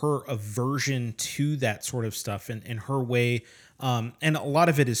 and her aversion to that sort of stuff, and her way, and a lot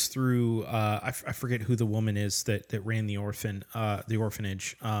of it is through I forget who the woman is that ran the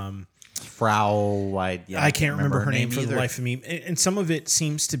orphanage. Frau, I can't remember her name for either. the life of me. And some of it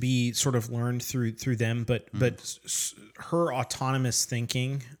seems to be sort of learned through them, but her autonomous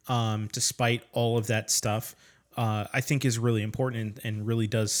thinking, despite all of that stuff, I think is really important and really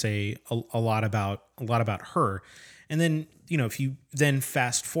does say a lot about her. And then if you then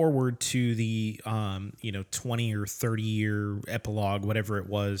fast forward to the 20 or 30 year epilogue, whatever it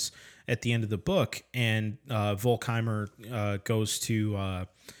was, at the end of the book, and Volkheimer goes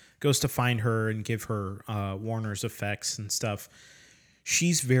to find her and give her Warner's effects and stuff.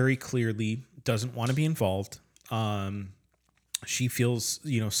 She's very clearly doesn't want to be involved. She feels,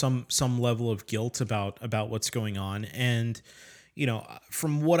 some level of guilt about what's going on. And,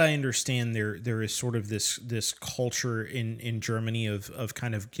 from what I understand, there is sort of this culture in Germany of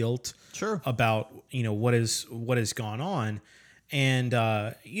kind of guilt about, what has gone on. And,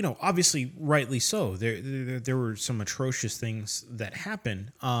 obviously rightly so. There were some atrocious things that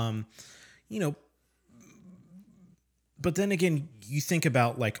happened. but then again, you think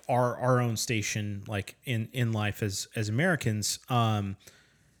about like our own station, like in life as Americans.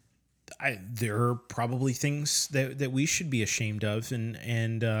 There are probably things that we should be ashamed of,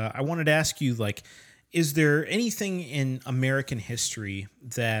 and I wanted to ask you, like, is there anything in American history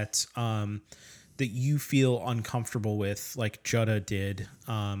that that you feel uncomfortable with, like Jutta did,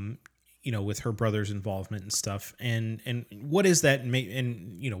 with her brother's involvement and stuff, and what is that,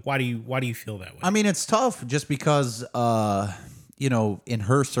 and why do you feel that way? I mean, it's tough just because, in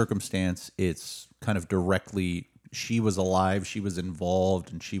her circumstance, it's kind of directly, she was alive, she was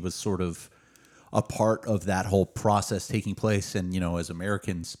involved, and she was sort of a part of that whole process taking place. And, as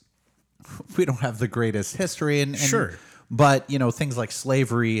Americans, we don't have the greatest history. And sure. But, things like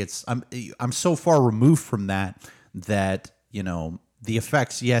slavery, I'm so far removed from that, the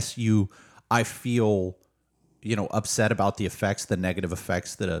effects, yes, I feel, upset about the effects, the negative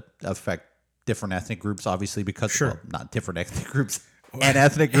effects that affect different ethnic groups, obviously, because, sure. well, not different ethnic groups, an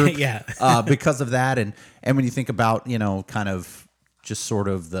ethnic group, yeah. Because of that. And when you think about, kind of just sort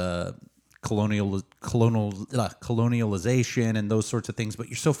of the colonialization and those sorts of things, but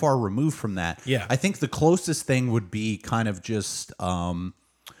you're so far removed from that. Yeah. I think the closest thing would be kind of just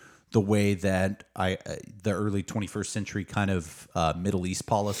the way that the early 21st century kind of Middle East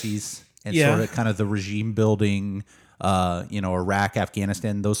policies and sort of kind of the regime building, Iraq,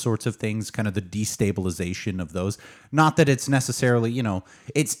 Afghanistan, those sorts of things, kind of the destabilization of those. Not that it's necessarily,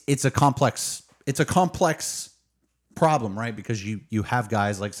 it's a complex problem, right? Because you have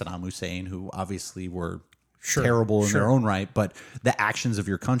guys like Saddam Hussein who obviously were terrible in their own right, but the actions of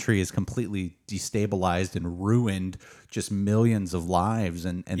your country is completely destabilized and ruined just millions of lives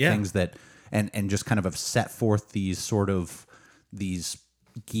and things that and just kind of have set forth these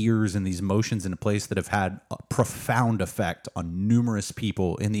gears and these motions into place that have had a profound effect on numerous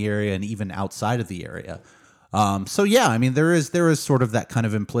people in the area and even outside of the area. So yeah, I mean, there is sort of that kind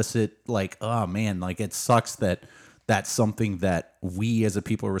of implicit, like, oh man, like it sucks that that's something that we as a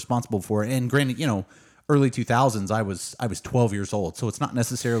people are responsible for. And granted, early 2000s, I was 12 years old, so it's not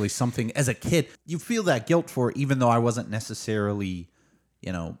necessarily something as a kid you feel that guilt for, even though I wasn't necessarily,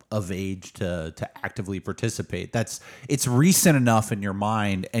 of age to actively participate. It's recent enough in your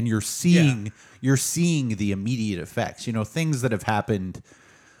mind, and you're seeing the immediate effects. Things that have happened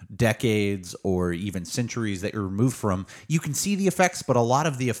decades or even centuries that you're removed from. You can see the effects, but a lot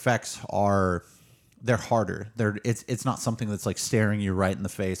of the effects they're harder. It's not something that's like staring you right in the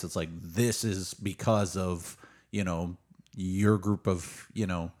face. It's like, this is because of, your group of,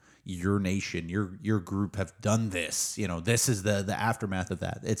 your nation, your group have done this. This is the aftermath of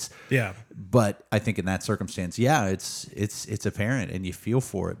that. But I think in that circumstance, it's apparent, and you feel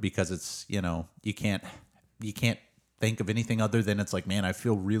for it because it's, you can't think of anything other than it's like, man, I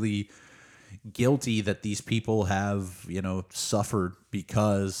feel really guilty that these people have, suffered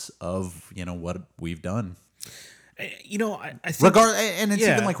because of, what we've done. I think and it's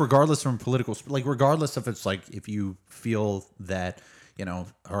even like regardless from political, like regardless if it's like, if you feel that, all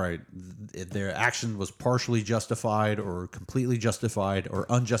right, their action was partially justified or completely justified or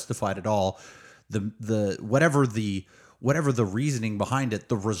unjustified at all, the whatever the reasoning behind it,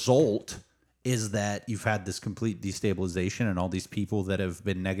 the result is that you've had this complete destabilization and all these people that have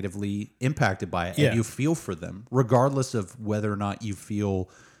been negatively impacted by it. And you feel for them, regardless of whether or not you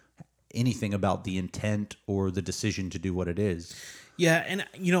feel anything about the intent or the decision to do what it is. Yeah, and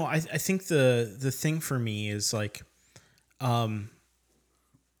I think the thing for me is like, the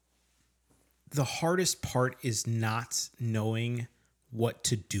hardest part is not knowing what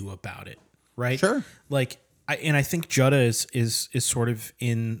to do about it, right? Sure. Like, I think Jutta is sort of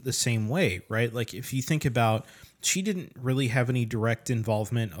in the same way, right? Like, if you think about, she didn't really have any direct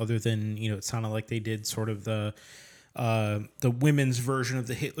involvement other than, it sounded like they did sort of the women's version of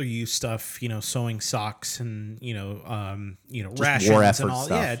the Hitler Youth stuff, sewing socks and, rations and all.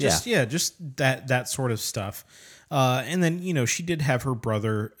 Stuff. Just that sort of stuff. And then, she did have her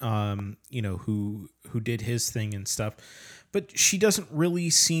brother, who did his thing and stuff. But she doesn't really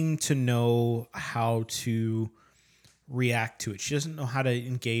seem to know how to react to it. She doesn't know how to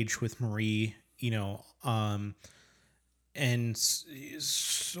engage with Marie, and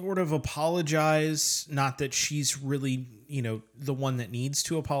sort of apologize. Not that she's really, the one that needs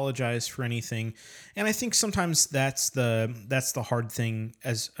to apologize for anything. And I think sometimes that's the hard thing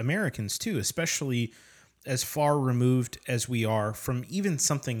as Americans too, especially as far removed as we are from even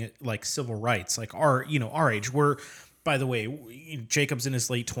something like civil rights, like our age. We're, by the way, Jacob's in his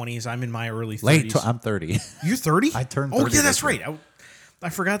late 20s. I'm in my early 30s. I'm 30. You're 30? I turned 30. Oh, yeah, that's right. I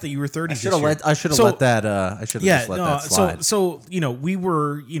forgot that you were 30 this I year. should have So- let that. I should have just let that slide. So we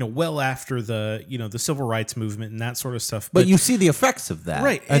were well after the the civil rights movement and that sort of stuff. but you see the effects of that,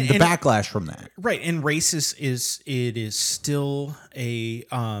 Right, And the and- backlash from that. right, and race is still a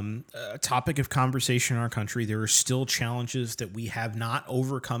topic of conversation in our country. There are still challenges that we have not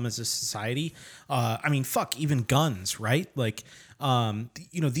overcome as a society. I mean, fuck, even guns, right? Like,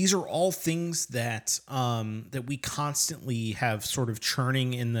 these are all things that that we constantly have sort of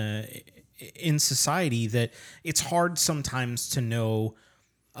churning in society, that it's hard sometimes to know.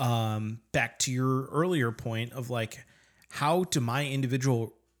 Back to your earlier point of like, how do my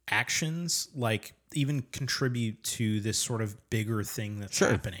individual actions like even contribute to this sort of bigger thing that's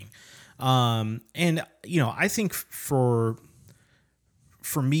happening? And I think for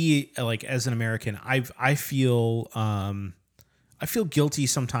me, like as an American, I feel guilty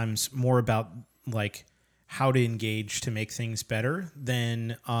sometimes more about like how to engage to make things better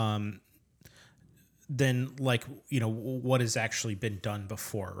than like what has actually been done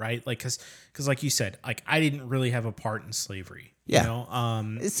before, right? Like because like you said, like I didn't really have a part in slavery. Yeah.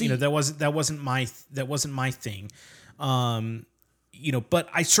 That wasn't my thing. But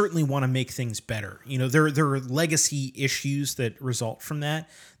I certainly want to make things better. There are legacy issues that result from that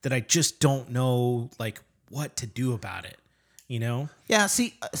I just don't know like what to do about it. Yeah,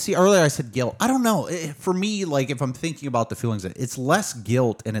 see, earlier I said guilt. I don't know. For me, like if I'm thinking about the feelings, it's less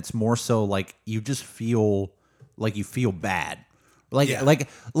guilt and it's more so like you just feel like you feel bad. Like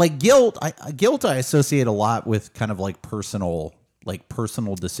guilt. Guilt I associate a lot with kind of like personal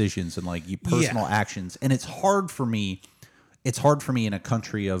decisions and like personal actions. And it's hard for me in a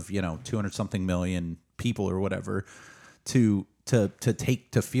country of 200 something million people or whatever to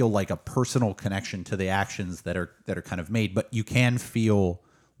feel like a personal connection to the actions that are kind of made, but you can feel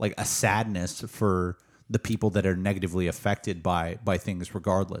like a sadness for the people that are negatively affected by things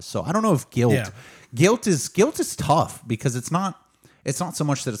regardless. So I don't know if guilt is tough, because it's not so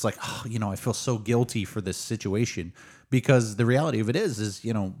much that it's like, I feel so guilty for this situation, because the reality of it is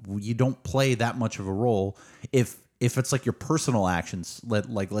you don't play that much of a role if it's like your personal actions.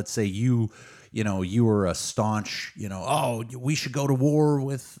 Let's say you were a staunch, we should go to war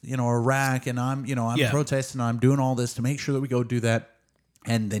with, Iraq, and I'm protesting, I'm doing all this to make sure that we go do that.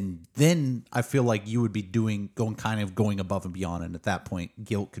 And then I feel like you would be going above and beyond. And at that point,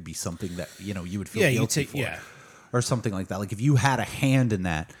 guilt could be something that, you would feel guilty for. Yeah. Or something like that. Like if you had a hand in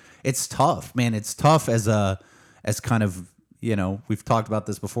that, it's tough, man. It's tough as kind of, we've talked about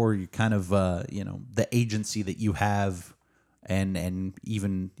this before. You kind of, the agency that you have, and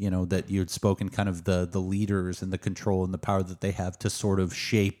even that you had spoken, kind of the leaders and the control and the power that they have to sort of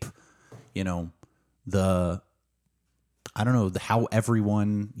shape how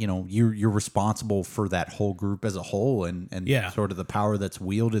everyone, you're responsible for that whole group as a whole, and sort of the power that's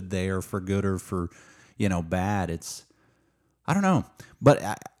wielded there for good or for bad. It's, I don't know, but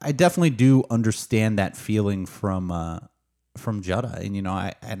I definitely do understand that feeling from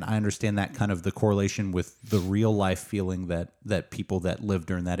Juddha, and I understand that kind of the correlation with the real life feeling that people that lived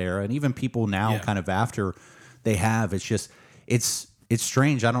during that era, and even people now kind of after they have. It's just it's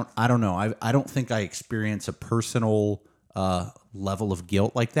strange. I don't know. I don't think I experience a personal level of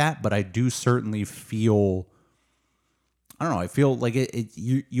guilt like that, but I do certainly feel. I don't know. I feel like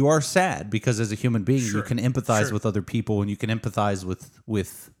you are sad, because as a human being, you can empathize with other people, and you can empathize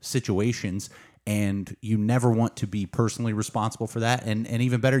with situations. And you never want to be personally responsible for that, and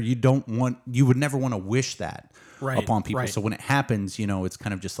even better, you would never want to wish that upon people. Right. So when it happens, it's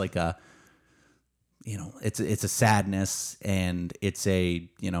kind of just like a, it's a sadness, and it's a,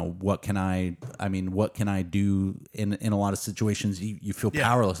 what can I do in a lot of situations? You feel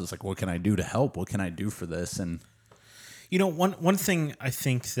powerless. It's like, what can I do to help? What can I do for this? And one thing I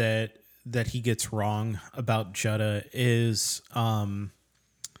think that he gets wrong about Juddha is,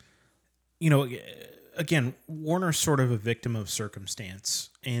 again, Warner's sort of a victim of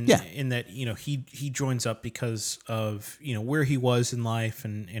circumstance, in that, he joins up because of, where he was in life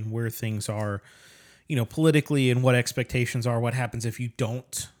and where things are, politically, and what expectations are, what happens if you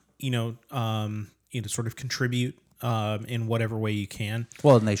don't, sort of contribute in whatever way you can.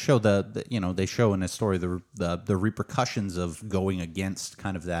 Well, and they show they show in a story the repercussions of going against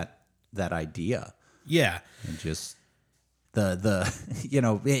kind of that idea. Yeah. And just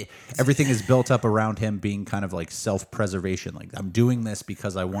everything is built up around him being kind of like self-preservation. Like, I'm doing this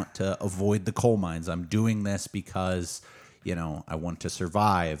because I want to avoid the coal mines. I'm doing this because, I want to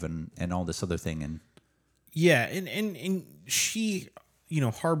survive, and all this other thing. And yeah. And she,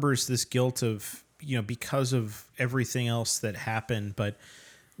 harbors this guilt of, because of everything else that happened. But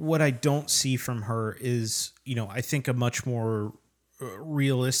what I don't see from her is, I think a much more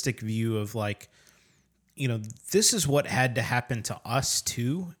realistic view of like, this is what had to happen to us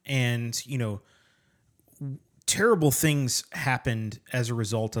too. And, terrible things happened as a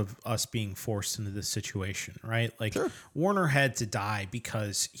result of us being forced into this situation, right? Like Sure. Warner had to die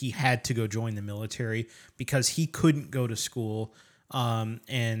because he had to go join the military because he couldn't go to school,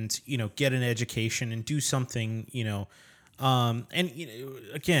 and, get an education and do something,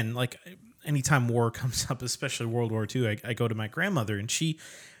 again, like anytime war comes up, especially World War II, I go to my grandmother and she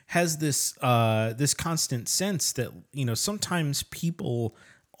has this constant sense that, sometimes people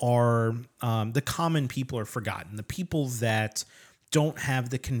are, the common people are forgotten. The people that don't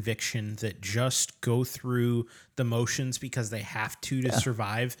have the conviction, that just go through the motions because they have to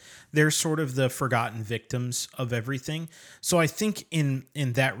survive. They're sort of the forgotten victims of everything. So I think in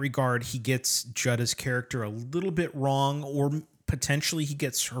that regard, he gets Judda's character a little bit wrong, or potentially he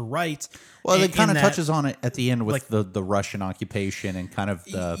gets her right. Well, it kind of touches on it at the end with the Russian occupation and kind of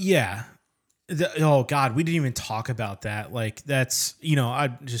the... Yeah. Oh God, we didn't even talk about that. Like that's, I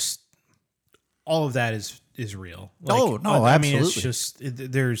just, all of that is real. Like, no, absolutely. I mean, it's just,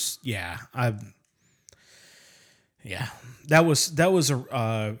 there's, that was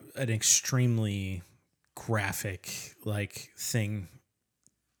an extremely graphic like thing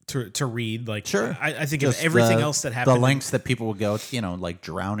to read. Like, sure. I think of everything else that happened. The lengths that people would go, like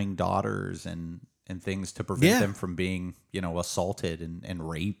drowning daughters and things to prevent them from being, assaulted and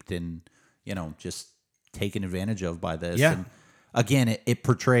raped and, just taken advantage of by this. Yeah. And again, it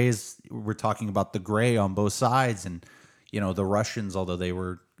portrays, we're talking about the gray on both sides, and the Russians, although they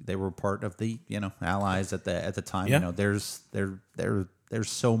were part of the allies at the time. Yeah. There's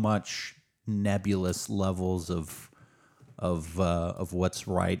so much nebulous levels of what's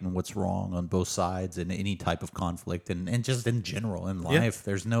right and what's wrong on both sides in any type of conflict, and just in general in life.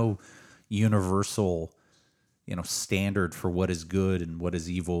 There's no universal standard for what is good and what is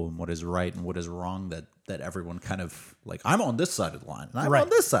evil and what is right and what is wrong that everyone kind of like, I'm on this side of the line and I'm on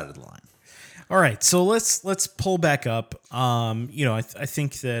this side of the line. All right, so let's pull back up. I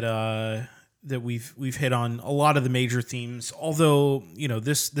think that we've hit on a lot of the major themes, although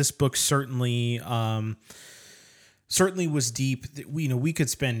this book certainly was deep. We could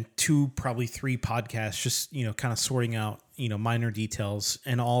spend 2, probably 3 podcasts just kind of sorting out minor details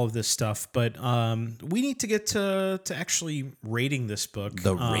and all of this stuff. But we need to get to actually rating this book,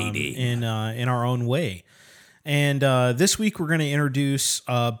 the rating in our own way. And this week we're going to introduce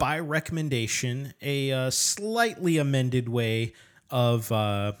by recommendation a slightly amended way of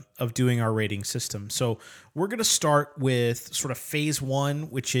doing our rating system. So we're going to start with sort of phase 1,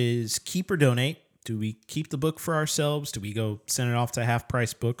 which is keep or donate. Do we keep the book for ourselves? Do we go send it off to Half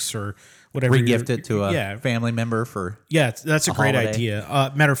Price Books or whatever? Regift it to a family member for that's a great holiday.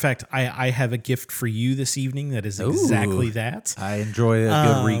 Idea. Matter of fact, I have a gift for you this evening that is exactly that. I enjoy a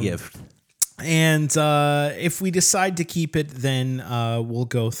good regift. And if we decide to keep it, then we'll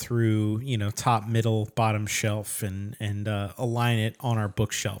go through top, middle, bottom shelf and align it on our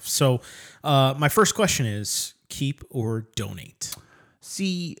bookshelf. So my first question is keep or donate?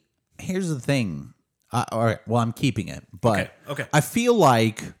 See, here's the thing. All right, well, I'm keeping it, but Okay. I feel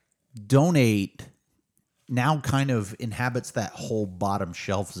like donate now kind of inhabits that whole bottom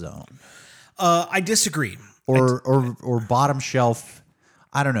shelf zone. I disagree. Or bottom shelf.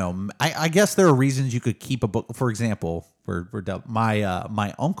 I don't know. I guess there are reasons you could keep a book. For example,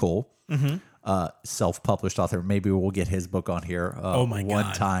 my uncle, self-published author. Maybe we'll get his book on here.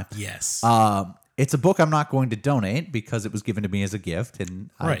 One time. Yes. It's a book I'm not going to donate because it was given to me as a gift, and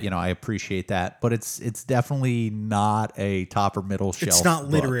Right. I appreciate that. But it's definitely not a top or middle shelf. It's not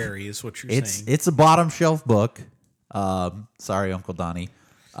book. literary, is what you're saying. It's a bottom shelf book. Sorry, Uncle Donnie.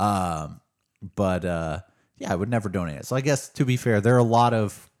 But I would never donate it. So I guess, to be fair, there are a lot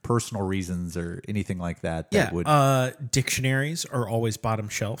of personal reasons or anything like that would. Dictionaries are always bottom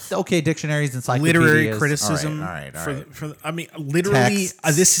shelf. Okay, dictionaries, encyclopedias. Literary criticism. All right. For I mean, literally,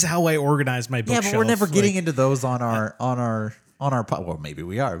 Texts. This is how I organize my bookshelf. Yeah, but we're never getting into those on our well, maybe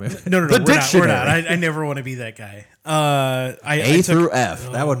we are. No, The dictionary. we're not. I never want to be that guy. A through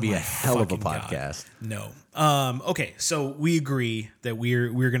F. That would be a hell of a podcast. God. No. Okay, so we agree that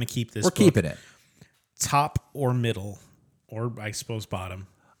we're going to keep this. We're keeping it. Top or middle, or I suppose bottom.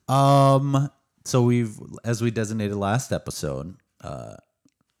 So as we designated last episode,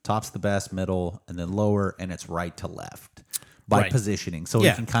 top's the best, middle, and then lower, and it's right to left by positioning. So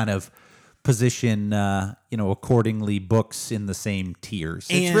we can kind of position, accordingly books in the same tiers.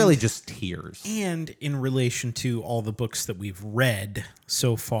 It's really just tiers. And in relation to all the books that we've read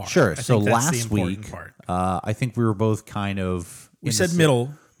so far. Sure. I So think that's the last important week, part. I think we were both kind of... We said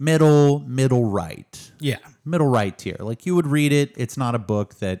middle. middle right. Yeah. Middle right tier. Like you would read it. It's not a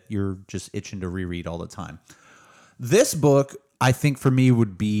book that you're just itching to reread all the time. This book, I think for me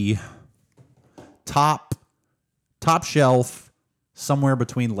would be top shelf, somewhere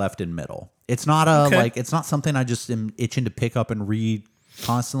between left and middle. It's not it's not something I just am itching to pick up and read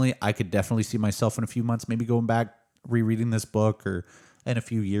constantly. I could definitely see myself in a few months maybe going back rereading this book, or in a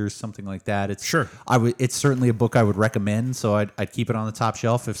few years, something like that. It's certainly a book I would recommend, so I'd keep it on the top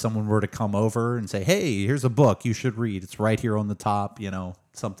shelf if someone were to come over and say, "Hey, here's a book you should read." It's right here on the top,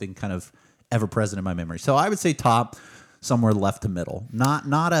 something kind of ever present in my memory. So I would say top, somewhere left to middle. Not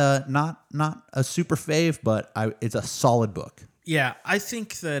a super fave, but it's a solid book. Yeah, I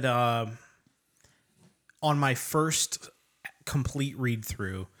think that on my first complete read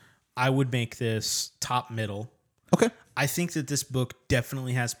through, I would make this top middle. Okay. I think that this book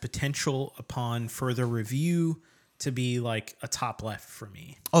definitely has potential upon further review to be like a top left for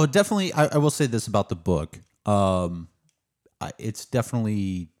me. Oh, definitely. I will say this about the book. It's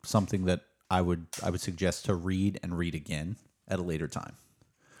definitely something that I would suggest to read and read again at a later time.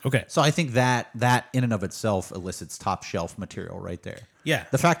 Okay. So I think that in and of itself elicits top shelf material right there. Yeah.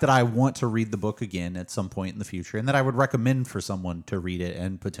 The fact that I want to read the book again at some point in the future, and that I would recommend for someone to read it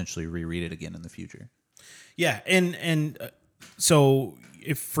and potentially reread it again in the future. Yeah, and so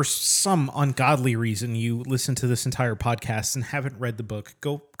if for some ungodly reason you listen to this entire podcast and haven't read the book,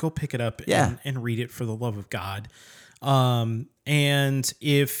 go pick it up and read it for the love of God. And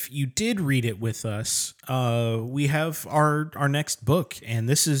if you did read it with us, we have our next book, and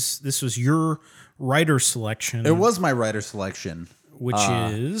this was your writer selection. It was my writer selection.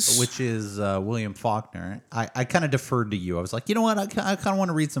 Which is William Faulkner. I kind of deferred to you. I was like, you know what? I kind of want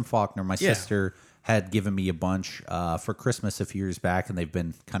to read some Faulkner. My sister had given me a bunch for Christmas a few years back, and they've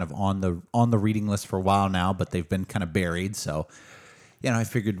been kind of on the reading list for a while now, but they've been kind of buried. So, I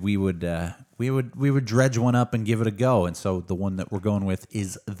figured we would dredge one up and give it a go. And so the one that we're going with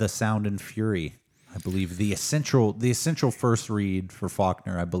is The Sound and Fury. I believe the essential first read for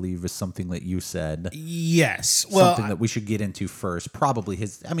Faulkner, I believe, is something that you said. Yes. Well, something that we should get into first. Probably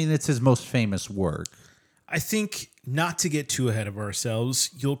it's his most famous work. I think, not to get too ahead of ourselves,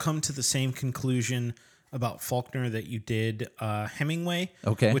 you'll come to the same conclusion about Faulkner that you did Hemingway.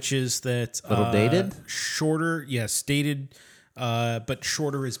 Okay. Which is that... A little dated? Shorter. Yes, dated, but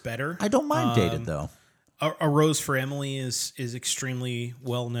shorter is better. I don't mind dated, though. A Rose for Emily is extremely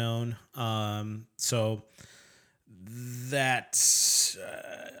well known. So that's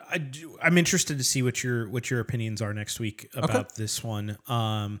I'm interested to see what your opinions are next week about this one.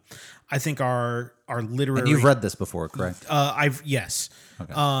 I think our literary. And you've read this before, correct? Yes.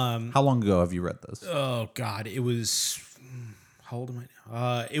 Okay. How long ago have you read this? Oh God, it was. How old am I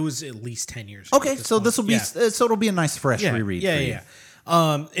now? It was at least 10 years. Okay, so this will be so it'll be a nice fresh reread. Yeah.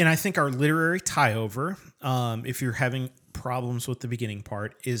 And I think our literary tie-over, if you're having problems with the beginning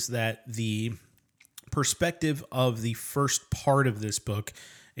part, is that the perspective of the first part of this book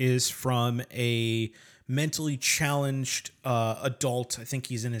is from a mentally challenged adult. I think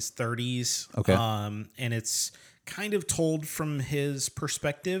he's in his 30s. Okay. And it's kind of told from his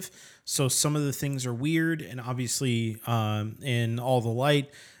perspective. So some of the things are weird, and obviously in All the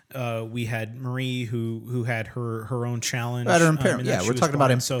Light, we had Marie who had her own challenge. Her impairment. We're talking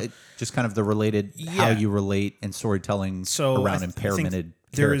about him. So just kind of the related how you relate in storytelling around impairmented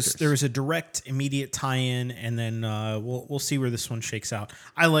characters. There's a direct, immediate tie-in, and then we'll see where this one shakes out.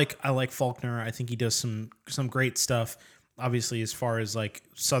 I like Faulkner. I think he does some great stuff. Obviously, as far as like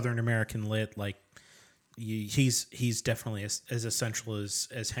Southern American lit, like he's definitely as essential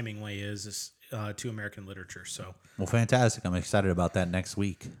as Hemingway is to American literature. So, well, fantastic! I'm excited about that next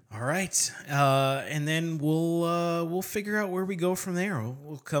week. All right, and then we'll figure out where we go from there.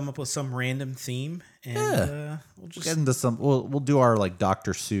 We'll come up with some random theme, and we'll just get into some. We'll do our like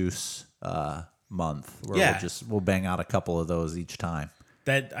Dr. Seuss month, where we'll bang out a couple of those each time.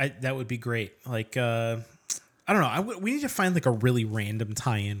 That would be great. Like I don't know. We need to find like a really random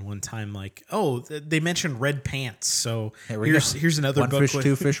tie-in one time. Like, they mentioned red pants, so here's another one book. One fish,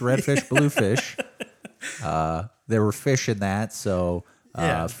 two fish, red fish, blue fish. There were fish in that, so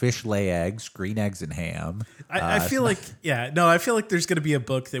fish lay eggs, green eggs, and ham. I feel like I feel like there's gonna be a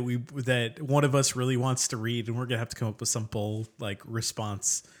book that one of us really wants to read, and we're gonna have to come up with some bold like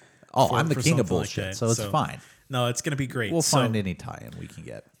response. I'm the king of bullshit, like so it's fine. No, it's gonna be great. We'll find any tie-in we can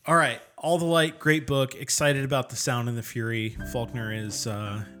get. All right, All the Light, great book. Excited about The Sound and the Fury. Faulkner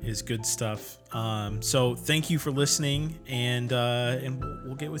is good stuff. So thank you for listening, and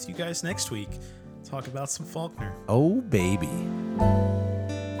we'll get with you guys next week. Talk about some Faulkner. Oh baby.